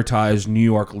places advertise New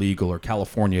York legal or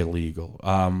California legal.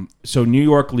 So New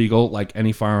York legal, like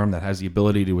any firearm that has the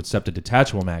ability to accept a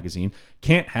detachable magazine,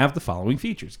 can't have the following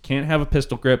features. Can't have a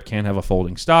pistol grip, can't have a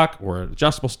folding stock or an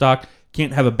adjustable stock,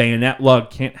 can't have a bayonet lug,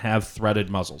 can't have threaded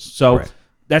muzzles. So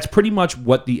that's pretty much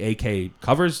what the AK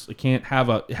covers. It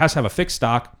has to have a fixed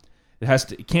stock.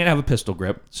 It can't have a pistol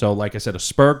grip. So, like I said, a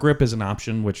spur grip is an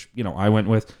option, which I went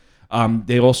with.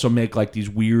 They also make like these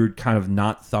weird kind of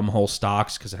not thumb hole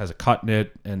stocks because it has a cut in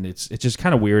it, and it's just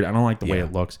kind of weird. I don't like the way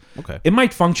it looks. Okay, it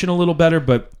might function a little better,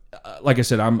 but like I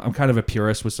said, I'm kind of a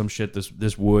purist with some shit.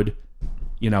 This wood,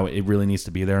 it really needs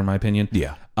to be there in my opinion.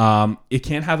 Yeah. It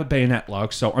can't have a bayonet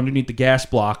lug. So underneath the gas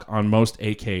block on most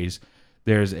AKs,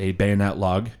 there's a bayonet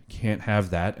lug. Can't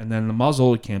have that, and then the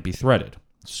muzzle, it can't be threaded.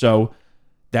 So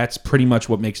That's pretty much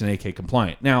what makes an AK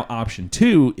compliant. Now, option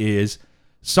 2 is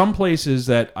some places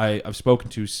that I've spoken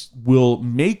to will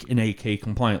make an AK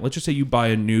compliant. Let's just say you buy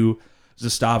a new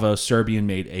Zastava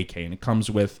Serbian-made AK, and it comes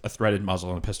with a threaded muzzle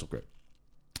and a pistol grip.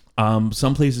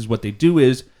 Some places, what they do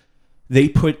is they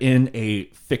put in a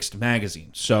fixed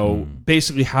magazine. So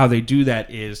basically how they do that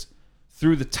is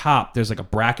through the top, there's like a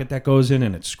bracket that goes in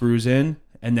and it screws in,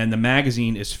 and then the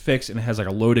magazine is fixed and it has like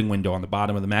a loading window on the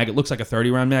bottom of the mag. It looks like a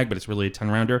 30-round mag, but it's really a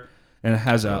 10-rounder, and it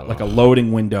has like a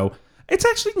loading window. It's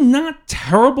actually not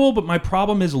terrible, but my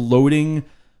problem is loading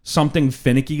something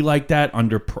finicky like that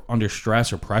under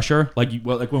stress or pressure. Like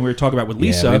when we were talking about with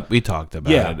Lisa. Yeah, we talked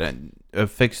about it. A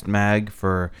fixed mag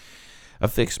for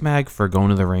going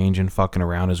to the range and fucking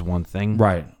around is one thing.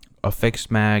 Right. A fixed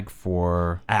mag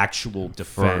for actual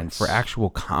defense. For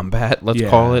actual combat, let's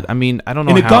call it. I mean, I don't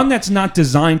know. In a gun that's not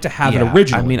designed to have it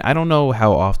originally. I mean, I don't know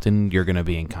how often you're going to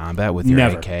be in combat with your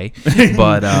AK.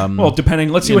 But well, depending.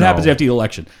 Let's see what happens after the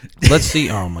election. Let's see.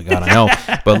 Oh my God, I know.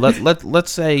 But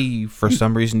let's say for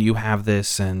some reason you have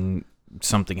this and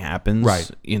something happens, right?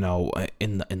 You know,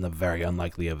 in the very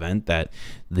unlikely event that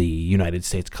the United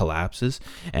States collapses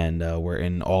and we're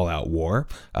in all-out war,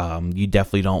 you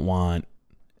definitely don't want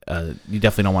a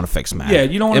fixed mag. Yeah,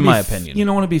 you don't want in my opinion. You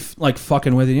don't want to be like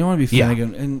fucking with it. You don't want to be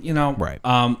finagling, and you know, right?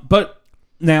 But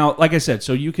now, like I said,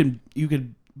 so you could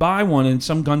buy one, and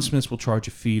some gunsmiths will charge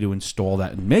a fee to install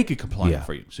that and make it compliant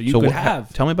for you. So you could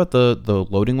have. Tell me about the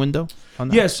loading window on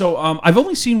that. Yeah, so I've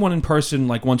only seen one in person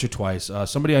like once or twice.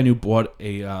 Somebody I knew bought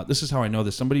a. This is how I know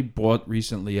this. Somebody bought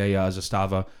recently a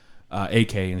Zastava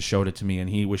AK and showed it to me, and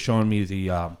he was showing me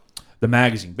the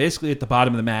magazine. Basically, at the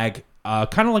bottom of the mag,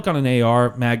 kind of like on an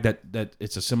AR mag, that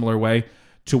it's a similar way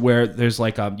to where there's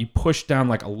like you push down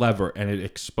like a lever and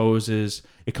it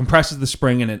compresses the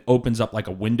spring and it opens up like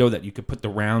a window that you could put the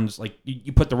rounds, like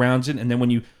you put the rounds in, and then when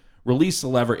you release the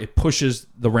lever, it pushes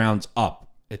the rounds up.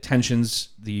 It tensions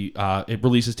it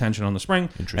releases tension on the spring,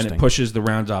 and it pushes the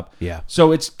rounds up. Yeah.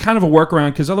 So it's kind of a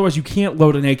workaround because otherwise you can't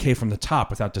load an AK from the top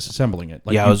without disassembling it.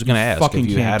 Like I was going to ask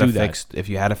if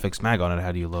you had a fixed mag on it,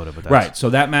 how do you load it? But right. So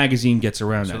that magazine gets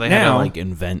around that. So they had to like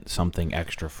invent something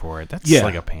extra for it. That's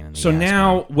like a pain in the ass. So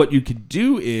now what you could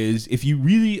do is if you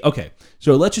really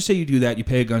so let's just say you do that, you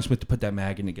pay a gunsmith to put that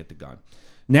mag in to get the gun.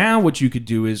 Now what you could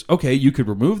do is, you could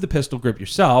remove the pistol grip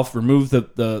yourself, remove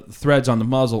the threads on the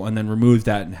muzzle, and then remove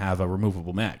that and have a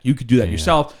removable mag. You could do that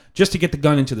yourself. Just to get the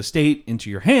gun into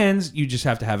your hands, you just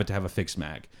have to have a fixed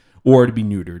mag or to be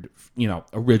neutered,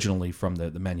 originally from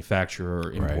the manufacturer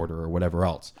or importer or whatever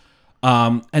else.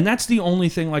 And that's the only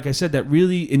thing, like I said, that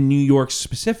really in New York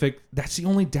specific, that's the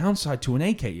only downside to an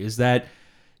AK is that,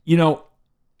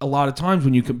 a lot of times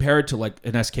when you compare it to like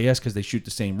an SKS because they shoot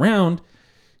the same round,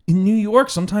 in New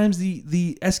York, sometimes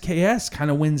the SKS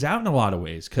kind of wins out in a lot of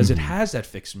ways because it has that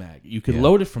fixed mag. You can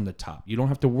load it from the top. You don't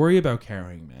have to worry about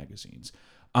carrying magazines.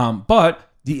 But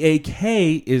the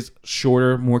AK is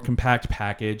shorter, more compact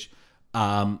package.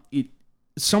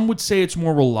 Some would say it's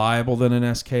more reliable than an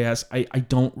SKS. I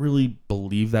don't really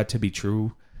believe that to be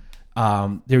true.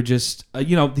 They're just, the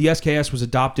SKS was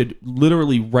adopted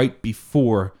literally right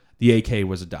before the AK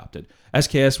was adopted.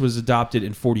 SKS was adopted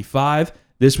in 45.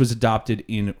 This was adopted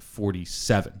in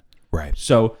 47. Right.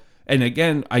 So, and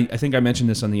again, I think I mentioned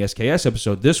this on the SKS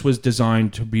episode. This was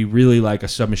designed to be really like a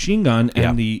submachine gun,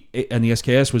 and the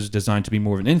SKS was designed to be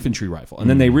more of an infantry rifle. And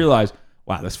then they realized,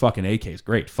 wow, this fucking AK is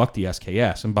great. Fuck the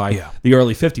SKS. And by the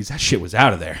early 50s, that shit was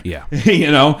out of there. Yeah.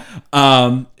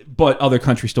 But other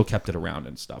countries still kept it around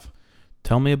and stuff.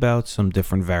 Tell me about some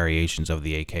different variations of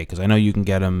the AK, because I know you can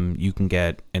get them. You can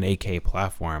get an AK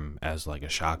platform as like a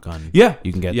shotgun. Yeah,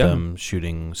 you can get them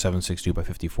shooting 7.62 by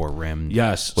 54 rimmed.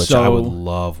 Yes, which I would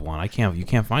love one. You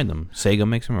can't find them. Sega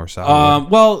makes them or Solid.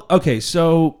 Well, okay,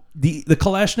 so the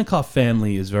Kalashnikov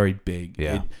family is very big.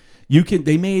 Yeah.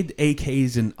 They made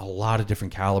AKs in a lot of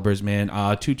different calibers, man.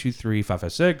 223,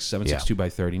 5.56, 7.62 by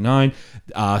 39.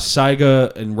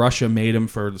 Saiga in Russia made them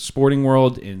for the sporting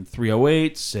world in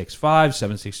 308, 6.5,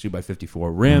 7.62 by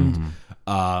 54 rimmed.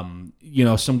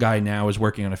 Some guy now is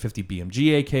working on a 50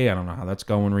 BMG AK. I don't know how that's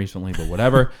going recently, but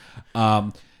whatever.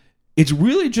 It's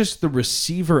really just the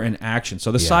receiver and action.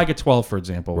 So the Saiga 12, for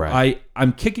example,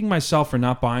 I'm kicking myself for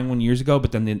not buying one years ago,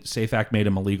 but then the SAFE Act made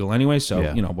them illegal anyway. So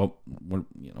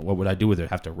what would I do with it?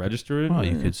 Have to register it? Well,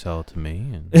 you could sell it to me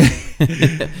and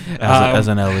as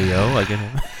an LEO.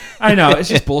 I know it's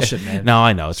just bullshit, man. No,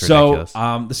 I know it's ridiculous.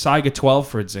 So the Saiga 12,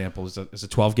 for example, is a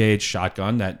 12 gauge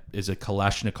shotgun that is a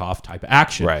Kalashnikov type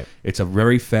action. Right. It's a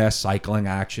very fast cycling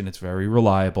action. It's very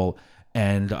reliable.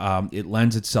 And it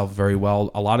lends itself very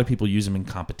well. A lot of people use them in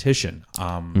competition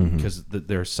because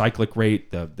their cyclic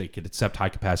rate, they could accept high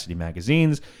capacity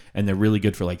magazines, and they're really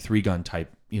good for like 3-gun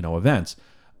type, events.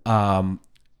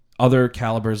 Other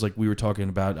calibers, like we were talking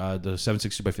about, the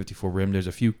 7.62x54 rim. There's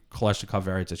a few Kalashnikov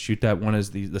variants that shoot that. One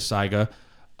is the Saiga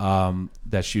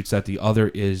that shoots that. The other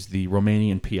is the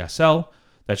Romanian PSL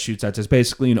that shoots that. It's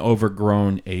basically an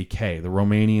overgrown AK. The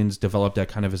Romanians developed that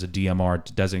kind of as a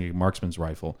DMR, designated marksman's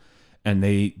rifle. And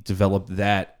they developed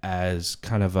that as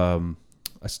kind of a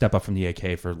step up from the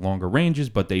AK for longer ranges,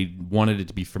 but they wanted it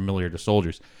to be familiar to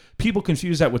soldiers. People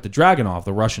confuse that with the Dragunov,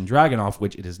 the Russian Dragunov,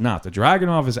 which it is not. The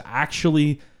Dragunov is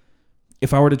actually,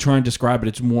 if I were to try and describe it,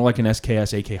 it's more like an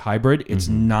SKS AK hybrid. It's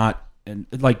not,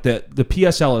 like the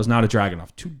PSL is not a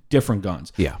Dragunov. Two different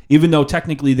guns. Yeah. Even though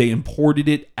technically they imported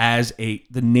it as the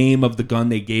name of the gun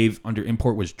they gave under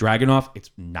import was Dragunov,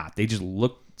 it's not. They just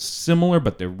look similar,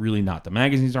 but they're really not. The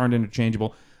magazines aren't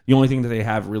interchangeable. The only thing that they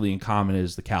have really in common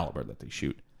is the caliber that they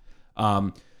shoot.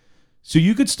 So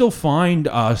you could still find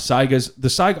Saigas. The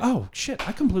Saiga. Oh shit!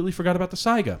 I completely forgot about the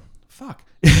Saiga. Fuck.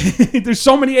 There's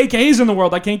so many AKs in the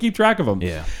world. I can't keep track of them.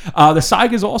 Yeah. The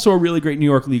Saiga is also a really great New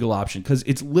York legal option because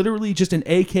it's literally just an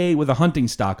AK with a hunting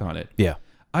stock on it. Yeah.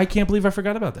 I can't believe I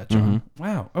forgot about that, John.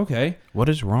 Wow. Okay. What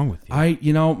is wrong with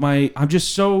you? I'm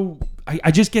just so I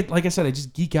just get, like I said, I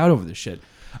just geek out over this shit.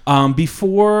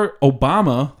 Before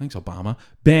Obama, thanks Obama,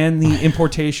 banned the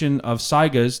importation of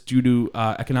Saigas due to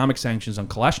economic sanctions on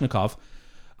Kalashnikov,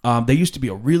 they used to be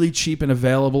a really cheap and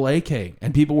available AK,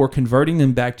 and people were converting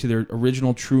them back to their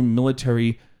original true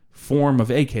military form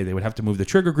of AK. They would have to move the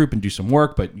trigger group and do some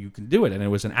work, but you can do it. And it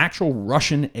was an actual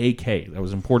Russian AK that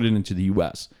was imported into the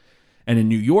U.S. And in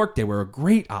New York, they were a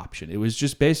great option. It was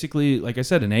just basically, like I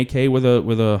said, an AK with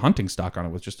a hunting stock on it,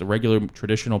 with just a regular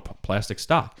traditional plastic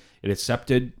stock. It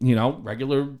accepted,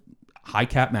 regular high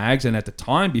cap mags. And at the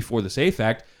time, before the SAFE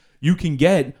Act, you can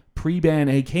get pre-ban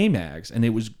AK mags, and it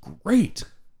was great.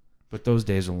 But those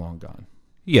days are long gone.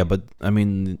 Yeah, but I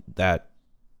mean that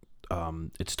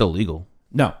it's still legal.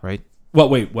 No, right? Well,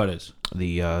 wait, what is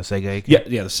the Sega AK? Yeah,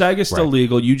 the Sega is still Right.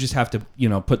 legal. You just have to,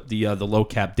 put the low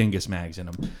cap dingus mags in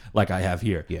them, like I have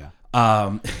here. Yeah.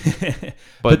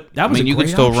 But that was you a can great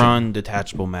still option. run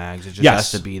detachable mags. It just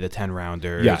Yes. has to be the 10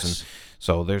 rounders. Yes. And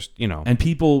so there's, And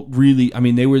people really,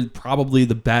 they were probably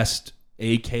the best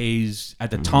AKs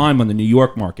at the time on the New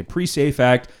York market. Pre-SAFE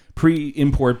Act,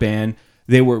 pre-import ban.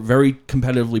 They were very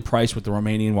competitively priced with the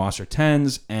Romanian Wasser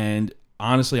 10s. And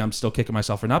honestly, I'm still kicking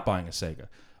myself for not buying a Sega.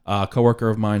 A coworker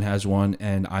of mine has one,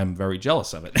 and I'm very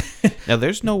jealous of it. Now,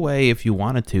 there's no way if you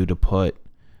wanted to put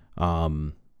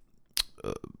like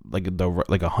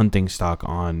a hunting stock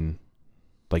on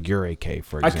like your AK,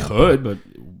 for example. I could, but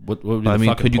what would be the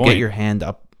fucking could you point? get your hand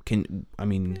up? Would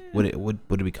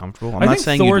it be comfortable? I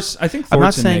think Thornton I'm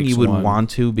not saying you would one. want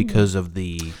to because of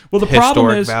the problem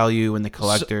historic is, value and the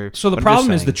collector. So the but I'm just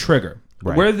problem is saying. the trigger.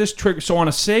 Right. Where this trigger, so on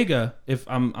a Sega,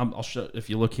 I'll show, if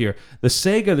you look here, the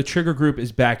Sega, the trigger group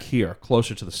is back here,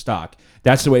 closer to the stock.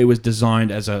 That's the way it was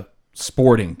designed as a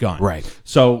sporting gun. Right.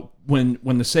 So when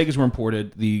the Segas were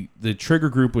imported, the trigger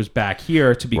group was back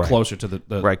here to be Right. closer to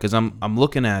the Right, because I'm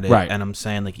looking at it Right. and I'm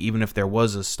saying like even if there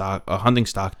was a hunting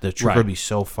stock, the trigger Right. would be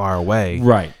so far away.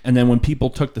 Right. And then when people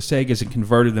took the Segas and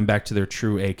converted them back to their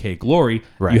true AK glory,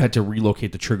 Right. you had to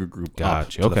relocate the trigger group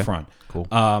Gotcha. up to the Okay. front. Cool.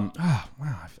 Wow,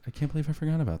 I can't believe I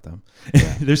forgot about them.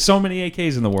 There's so many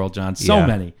AKs in the world, John. So Yeah,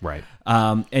 many. right.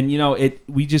 And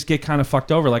we just get kind of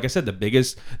fucked over. Like I said, the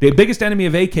biggest enemy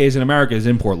of AKs in America is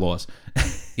import laws.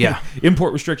 Yeah.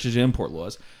 Import restrictions and import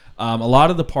laws. A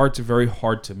lot of the parts are very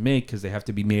hard to make because they have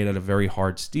to be made out of very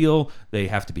hard steel. They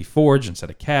have to be forged instead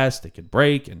of cast. They could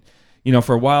break. And,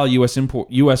 for a while,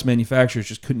 U.S. manufacturers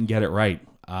just couldn't get it right.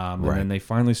 And then they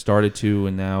finally started to,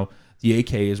 and now the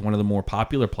AK is one of the more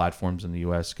popular platforms in the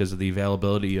U.S. because of the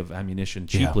availability of ammunition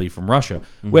cheaply from Russia,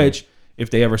 which, if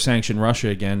they ever sanction Russia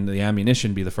again, the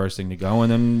ammunition be the first thing to go,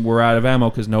 and then we're out of ammo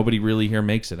because nobody really here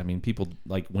makes it. I mean, people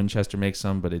like Winchester makes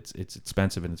some, but it's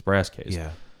expensive in its brass case. Yeah.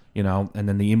 And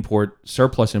then the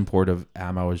surplus import of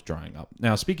ammo is drying up.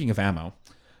 Now, speaking of ammo,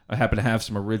 I happen to have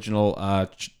some original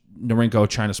Norinco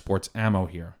China Sports ammo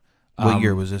here. What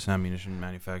year was this ammunition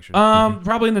manufactured?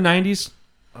 Probably in the 90s.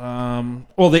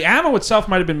 Well, the ammo itself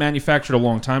might have been manufactured a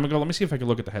long time ago. Let me see if I can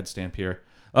look at the head stamp here.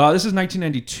 This is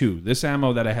 1992. This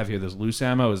ammo that I have here, this loose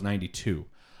ammo, is 92.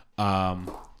 But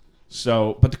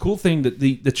the cool thing that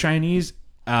the Chinese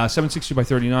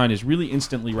 7.62x39 is really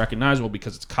instantly recognizable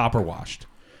because it's copper washed.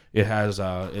 It has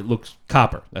it looks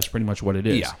copper. That's pretty much what it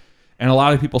is. Yeah. And a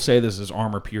lot of people say this is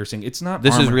armor piercing. It's not.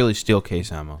 This is armor. really steel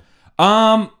case ammo.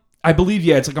 I believe,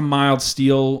 yeah, it's like a mild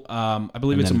steel. I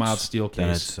believe And it's a then mild steel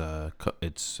case. Then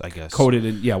it's I guess Coated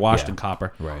in, washed in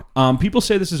copper. Right. People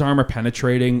say this is armor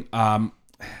penetrating.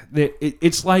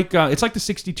 It's like the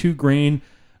 62 grain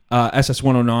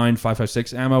SS109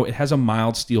 5.56 ammo. It has a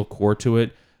mild steel core to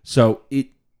it, so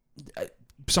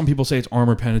some people say it's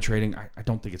armor penetrating. I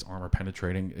don't think it's armor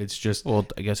penetrating. It's just, well,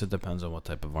 I guess it depends on what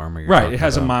type of armor you're right. talking It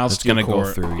has about. a mild steel core.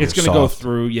 It's going to go through. It's going to go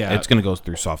through. Yeah, it's going to go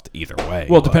through soft either way.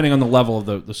 Well, depending on the level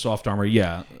of the soft armor.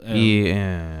 Yeah.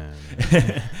 Yeah.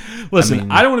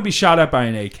 Listen, I don't want to be shot at by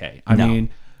an AK. I mean,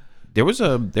 there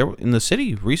in the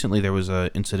city recently. There was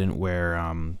a incident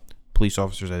where police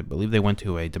officers, I believe, they went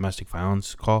to a domestic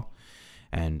violence call,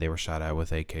 and they were shot at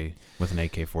with an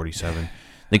AK-47.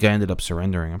 The guy ended up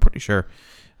surrendering. I'm pretty sure.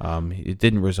 It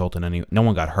didn't result in any. No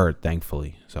one got hurt,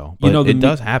 thankfully. So, but it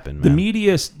does happen. Man. The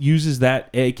media uses that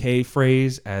AK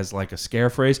phrase as like a scare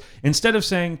phrase instead of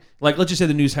saying, like, let's just say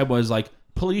the news headline was like,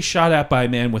 police shot at by a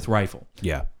man with rifle.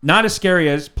 Yeah, not as scary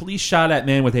as police shot at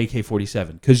man with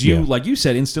AK-47 because you, like you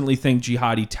said, instantly think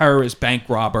jihadi, terrorist, bank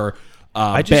robber,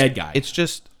 bad guy. It's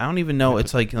just I don't even know.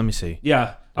 It's like, let me see.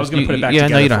 Yeah, I was going to put it back together.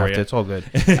 Yeah, no, you don't for have to. It's all good.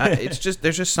 It's just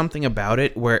there's just something about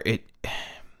it where it.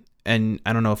 And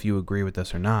I don't know if you agree with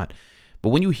this or not, but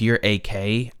when you hear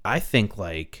AK, I think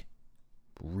like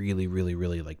really, really,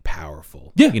 really like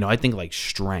powerful. Yeah. I think like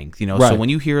strength, Right. So when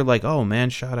you hear like, oh man,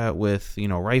 shot out with,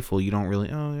 rifle, you don't really,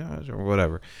 oh yeah, or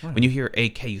whatever. Right. When you hear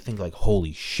AK, you think like,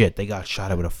 holy shit, they got shot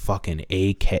out with a fucking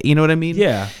AK. You know what I mean?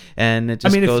 Yeah. And it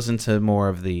just goes into more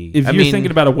of the... If you're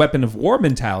thinking about a weapon of war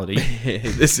mentality...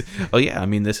 this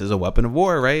is a weapon of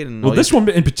war, right? And well, this one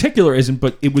in particular isn't,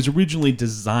 but it was originally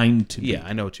designed to be. Yeah,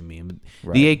 I know what you mean.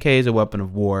 Right. The AK is a weapon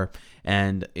of war.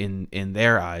 And in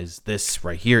their eyes, this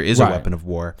right here is a weapon of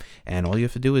war, and all you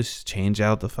have to do is change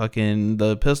out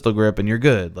the pistol grip, and you're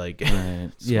good. Like,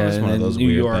 it's one of those New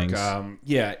weird York,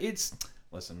 things.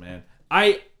 Listen, man,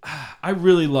 I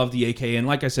really love the AK, and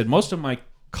like I said, most of my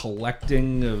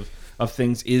collecting of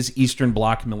things is Eastern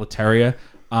Bloc militaria.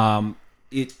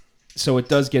 So it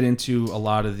does get into a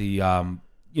lot of the.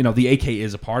 The AK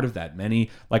is a part of that.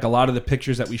 A lot of the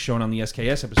pictures that we shown on the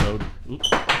SKS episode. Oops,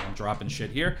 I'm dropping shit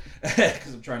here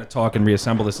because I'm trying to talk and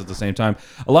reassemble this at the same time.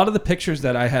 A lot of the pictures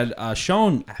that I had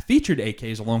shown featured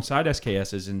AKs alongside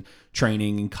SKSs in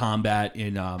training and combat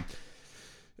in,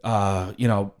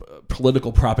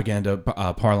 political propaganda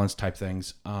parlance type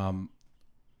things.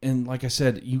 And like I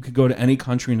said, you could go to any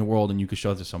country in the world and you could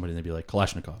show it to somebody and they'd be like,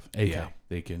 Kalashnikov, AK. Yeah.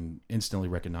 They can instantly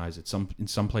recognize it. In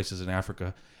some places in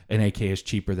Africa, an AK is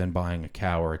cheaper than buying a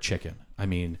cow or a chicken. I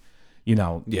mean,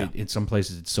 in some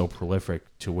places it's so prolific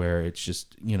to where it's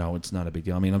just, it's not a big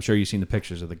deal. I mean, I'm sure you've seen the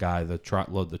pictures of the guy, the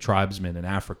tribesmen in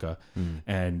Africa,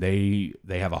 and they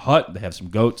have a hut, they have some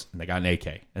goats, and they got an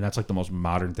AK. And that's like the most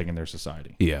modern thing in their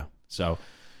society. Yeah. So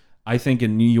I think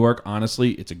in New York,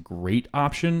 honestly, it's a great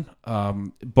option,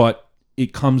 but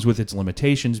it comes with its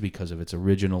limitations because of its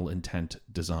original intent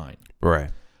design. Right.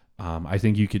 I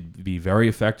think you could be very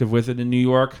effective with it in New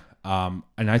York. And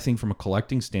I think from a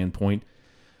collecting standpoint,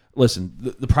 listen,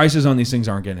 the prices on these things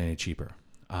aren't getting any cheaper.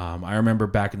 I remember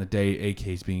back in the day,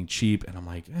 AKs being cheap, and I'm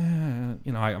like,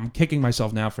 I'm kicking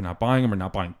myself now for not buying them or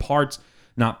not buying parts.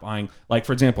 Not buying, like,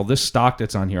 for example, this stock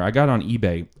that's on here, I got on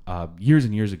eBay years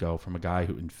and years ago from a guy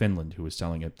in Finland who was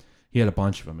selling it. He had a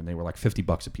bunch of them, and they were like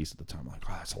 $50 a piece at the time. I'm like,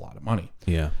 oh, that's a lot of money.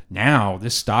 Yeah. Now,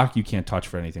 this stock you can't touch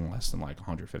for anything less than like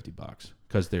 $150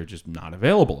 because they're just not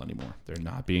available anymore. They're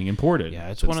not being imported. Yeah,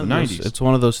 it's one of the 90s. It's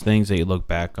one of those things that you look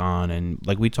back on, and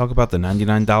like we talk about the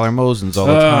 $99 Mosins all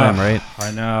the time, right?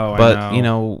 I know. But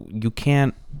you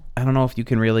can't. I don't know if you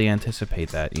can really anticipate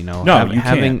that, No, you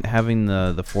having can't. Having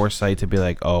the foresight to be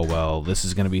like, oh well, this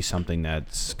is going to be something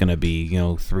that's going to be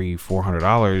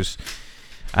 $300-$400.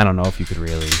 I don't know if you could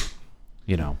really,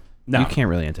 no, you can't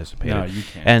really anticipate it. No, you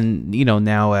can't. And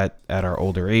now at our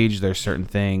older age, there's certain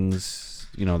things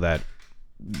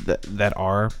that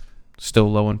are still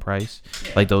low in price,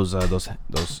 like those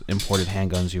imported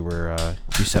handguns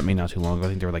you sent me not too long ago. I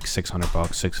think they were like $600,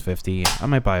 $650. I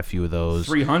might buy a few of those.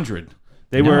 300.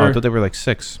 I thought they were like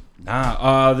 $600.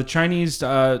 Nah, the Chinese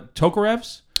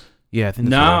Tokarevs? Yeah, I think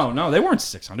no, they weren't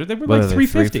 600. They were like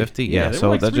 350. Yeah, so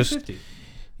like that 350.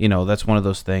 just that's one of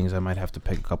those things. I might have to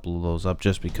pick a couple of those up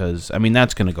just because. I mean,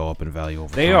 that's going to go up in value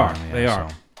over time. They are.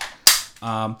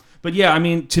 But yeah, I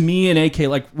mean, to me, an AK,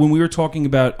 like when we were talking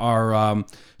about our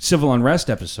civil unrest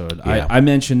episode, I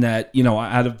mentioned that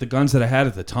out of the guns that I had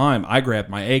at the time, I grabbed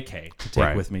my AK to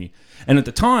take with me, and at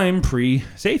the time,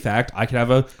 pre-Safe Act, I could have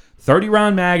a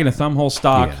 30-round mag and a thumbhole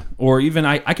stock, or even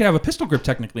I could have a pistol grip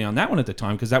technically on that one at the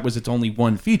time because that was its only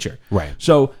one feature. Right.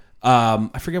 So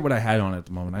I forget what I had on it at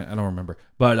the moment. I don't remember.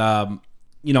 But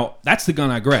that's the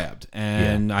gun I grabbed.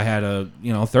 And I had a,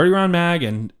 30-round mag,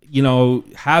 and,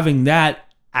 having that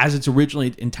as it's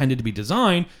originally intended to be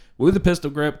designed with a pistol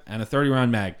grip and a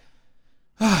 30-round mag,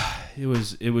 it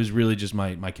was really just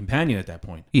my companion at that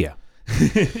point. Yeah.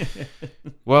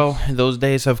 Well, those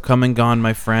days have come and gone,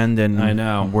 my friend, and I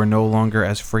know we're no longer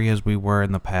as free as we were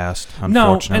in the past,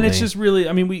 unfortunately. No, and it's just really,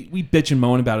 I mean, we bitch and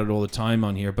moan about it all the time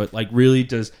on here, but like, really,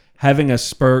 does having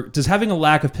a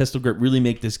lack of pistol grip really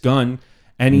make this gun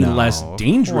any less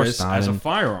dangerous as a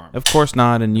firearm? Of course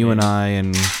not, and you and I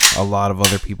and a lot of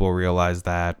other people realize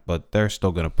that, but they're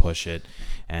still going to push it,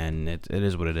 and it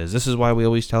is what it is. This is why we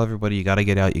always tell everybody, you got to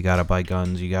get out, you got to buy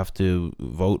guns, you have to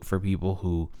vote for people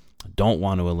who don't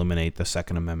want to eliminate the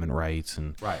Second Amendment rights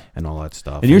and all that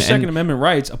stuff. And your Second Amendment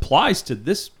rights applies to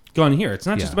this gun here. It's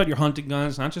not just about your hunting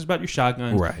guns. It's not just about your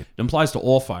shotguns. Right. It applies to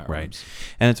all firearms. Right.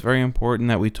 And it's very important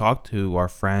that we talk to our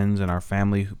friends and our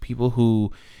family, people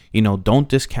who, don't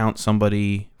discount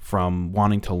somebody from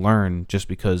wanting to learn just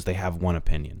because they have one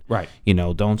opinion. Right.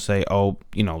 Don't say,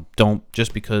 don't,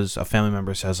 just because a family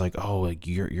member says like, oh, like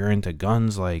you're into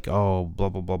guns, like, oh, blah,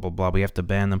 blah, blah, blah, blah, we have to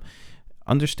ban them.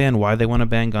 Understand why they want to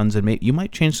ban guns, and you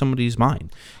might change somebody's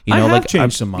mind. I have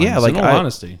changed some minds. Yeah, in all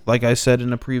honesty. Like I said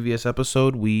in a previous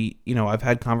episode, I've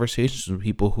had conversations with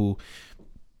people who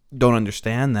don't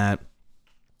understand that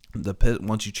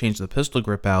once you change the pistol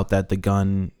grip out, that the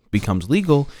gun becomes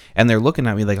legal, and they're looking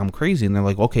at me like I'm crazy, and they're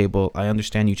like, okay, well, I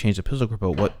understand you changed the pistol grip,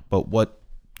 but what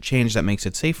changed that makes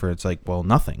it safer? It's like, well,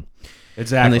 nothing.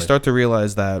 Exactly. And they start to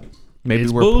realize that maybe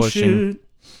it's we're bullshit. pushing.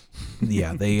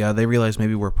 Yeah, they realize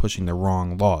maybe we're pushing the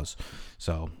wrong laws.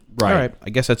 So, right. All right, I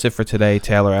guess that's it for today,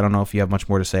 Taylor. I don't know if you have much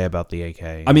more to say about the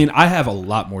AK. I mean, I have a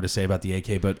lot more to say about the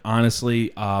AK, but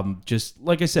honestly, just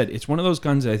like I said, it's one of those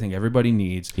guns that I think everybody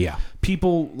needs. Yeah.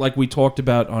 People, like we talked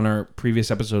about on our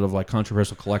previous episode of like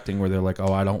controversial collecting, where they're like,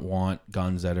 oh, I don't want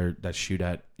guns that shoot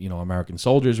at, American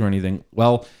soldiers or anything.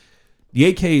 Well, the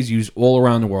AK is used all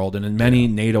around the world and in many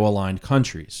NATO-aligned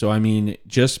countries. So, I mean,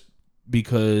 just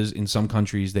because in some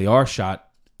countries they are shot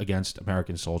against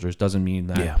American soldiers doesn't mean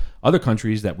that other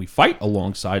countries that we fight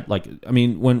alongside, like, I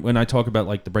mean, when I talk about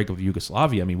like the breakup of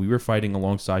Yugoslavia, I mean, we were fighting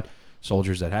alongside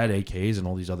soldiers that had AKs and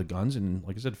all these other guns, and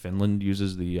like I said, Finland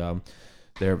uses the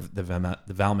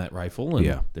Valmet rifle,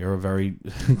 and they're a very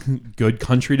good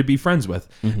country to be friends with.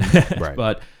 Mm-hmm. Right.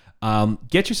 But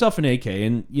get yourself an AK,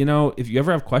 and if you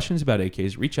ever have questions about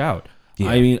AKs, reach out. Yeah.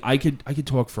 I mean, I could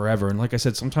talk forever, and like I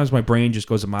said, sometimes my brain just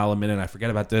goes a mile a minute, and I forget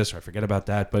about this or I forget about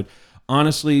that. But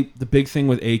honestly, the big thing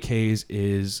with AKs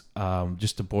is,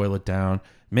 just to boil it down,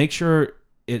 make sure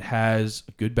it has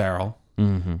a good barrel.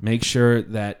 Mm-hmm. Make sure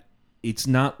that it's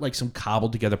not like some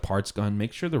cobbled together parts gun.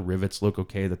 Make sure the rivets look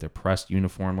okay, that they're pressed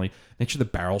uniformly. Make sure the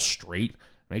barrel's straight.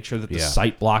 Make sure that the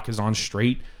sight block is on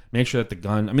straight. Make sure that the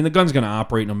gun's going to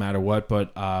operate no matter what,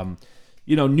 but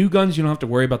new guns, you don't have to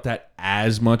worry about that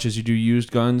as much as you do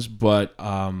used guns, but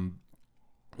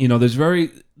there's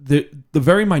the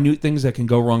very minute things that can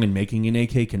go wrong in making an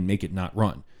AK can make it not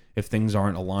run. If things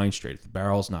aren't aligned straight, if the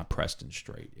barrel's not pressed in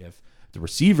straight, if the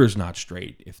receiver's not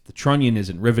straight, if the trunnion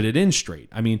isn't riveted in straight.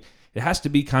 I mean, it has to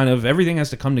be everything has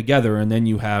to come together, and then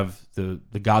you have the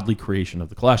godly creation of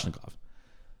the Kalashnikov.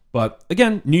 But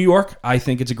again, New York, I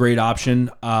think it's a great option,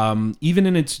 even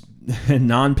in its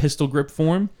non-pistol grip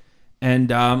form. And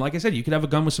like I said, you could have a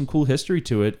gun with some cool history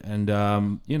to it, and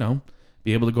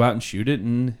be able to go out and shoot it.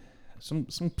 And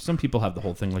some people have the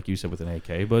whole thing, like you said, with an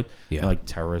AK, but like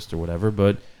terrorist or whatever.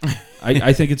 But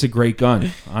I think it's a great gun.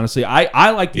 Honestly, I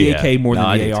like the AK more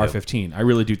than the AR-15. I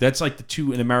really do. That's like the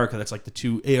two in America. That's like the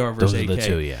two AR versus AK. Those are the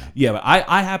two, yeah. Yeah, but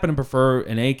I happen to prefer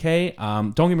an AK.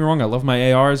 Don't get me wrong, I love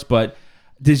my ARs, but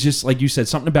there's just, like you said,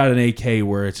 something about an AK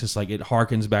where it's just like it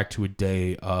harkens back to a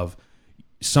day of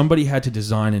somebody had to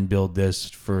design and build this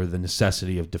for the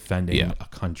necessity of defending a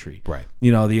country. Right.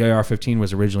 The AR-15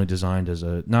 was originally designed as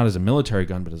not as a military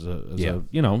gun, but as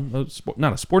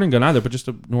not a sporting gun either, but just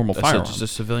a normal firearm. Just a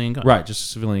civilian gun. Right, just a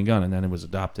civilian gun, and then it was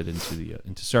adopted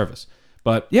into service.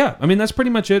 But yeah, I mean, that's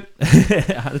pretty much it.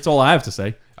 That's all I have to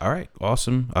say. All right,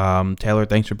 awesome. Taylor,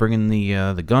 thanks for bringing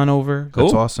the gun over. Cool.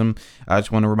 That's awesome. I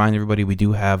just want to remind everybody we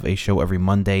do have a show every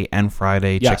Monday and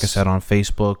Friday. Yes. Check us out on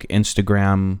Facebook,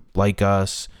 Instagram, like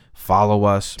us, follow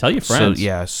us. Tell your friends. So,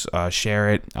 yes,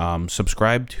 share it.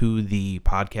 Subscribe to the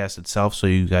podcast itself so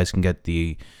you guys can get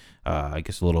the a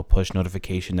little push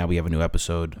notification that we have a new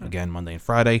episode again Monday and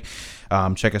Friday.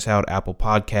 Check us out, Apple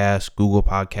Podcasts, Google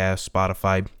Podcasts,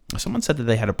 Spotify. Someone said that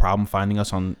they had a problem finding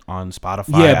us on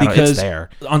Spotify. Yeah, because it's there.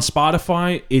 On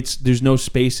Spotify, there's no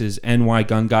spaces.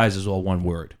 NYGunGuys is all one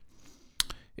word.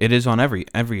 It is on every.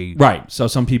 Right. So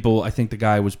some people, I think the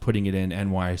guy was putting it in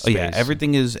NY space. Oh yeah,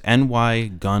 everything is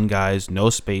NY Gun Guys,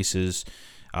 no spaces.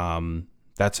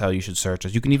 That's how you should search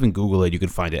us. You can even Google it. You can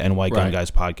find it. NY Gun Guys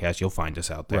Podcast. You'll find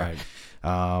us out there.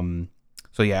 Right.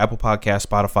 So yeah, Apple Podcasts,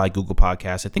 Spotify, Google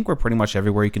Podcasts. I think we're pretty much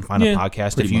everywhere you can find a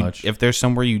podcast. If there's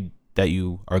somewhere that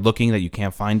you are looking that you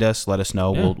can't find us, let us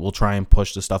know. Yeah. We'll try and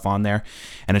push the stuff on there,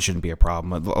 and it shouldn't be a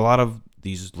problem. A lot of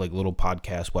these like little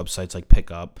podcast websites like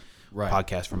pick up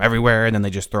podcasts from everywhere, and then they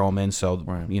just throw them in. So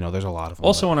there's a lot of them.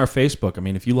 Also on our Facebook. I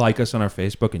mean, if you like us on our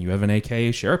Facebook and you have an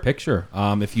AK, share a picture.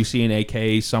 If you see an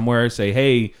AK somewhere, say,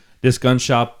 hey, this gun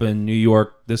shop in New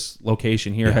York, this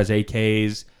location here has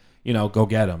AKs. Go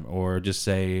get them, or just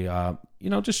say,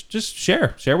 just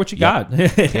share what you got. Yeah,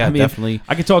 definitely.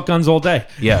 I could talk guns all day.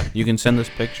 Yeah, you can send us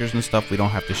pictures and stuff. We don't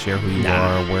have to share who you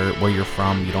are, where you're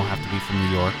from. You don't have to be from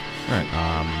New York. Right.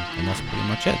 And that's pretty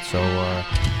much it. So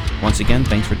once again,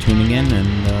 thanks for tuning in,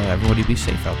 and everybody be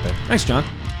safe out there. Thanks, John.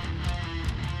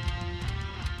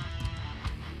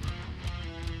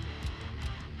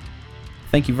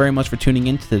 Thank you very much for tuning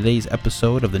in to today's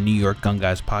episode of the New York Gun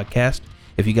Guys podcast.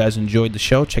 If you guys enjoyed the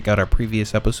show, check out our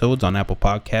previous episodes on Apple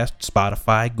Podcasts,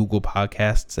 Spotify, Google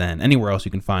Podcasts, and anywhere else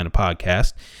you can find a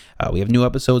podcast. We have new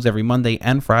episodes every Monday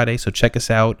and Friday, so check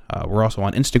us out. We're also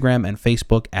on Instagram and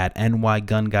Facebook at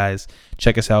NYGunGuys.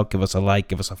 Check us out. Give us a like,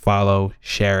 give us a follow,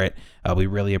 share it. We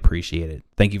really appreciate it.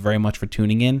 Thank you very much for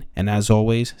tuning in, and as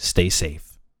always, stay safe.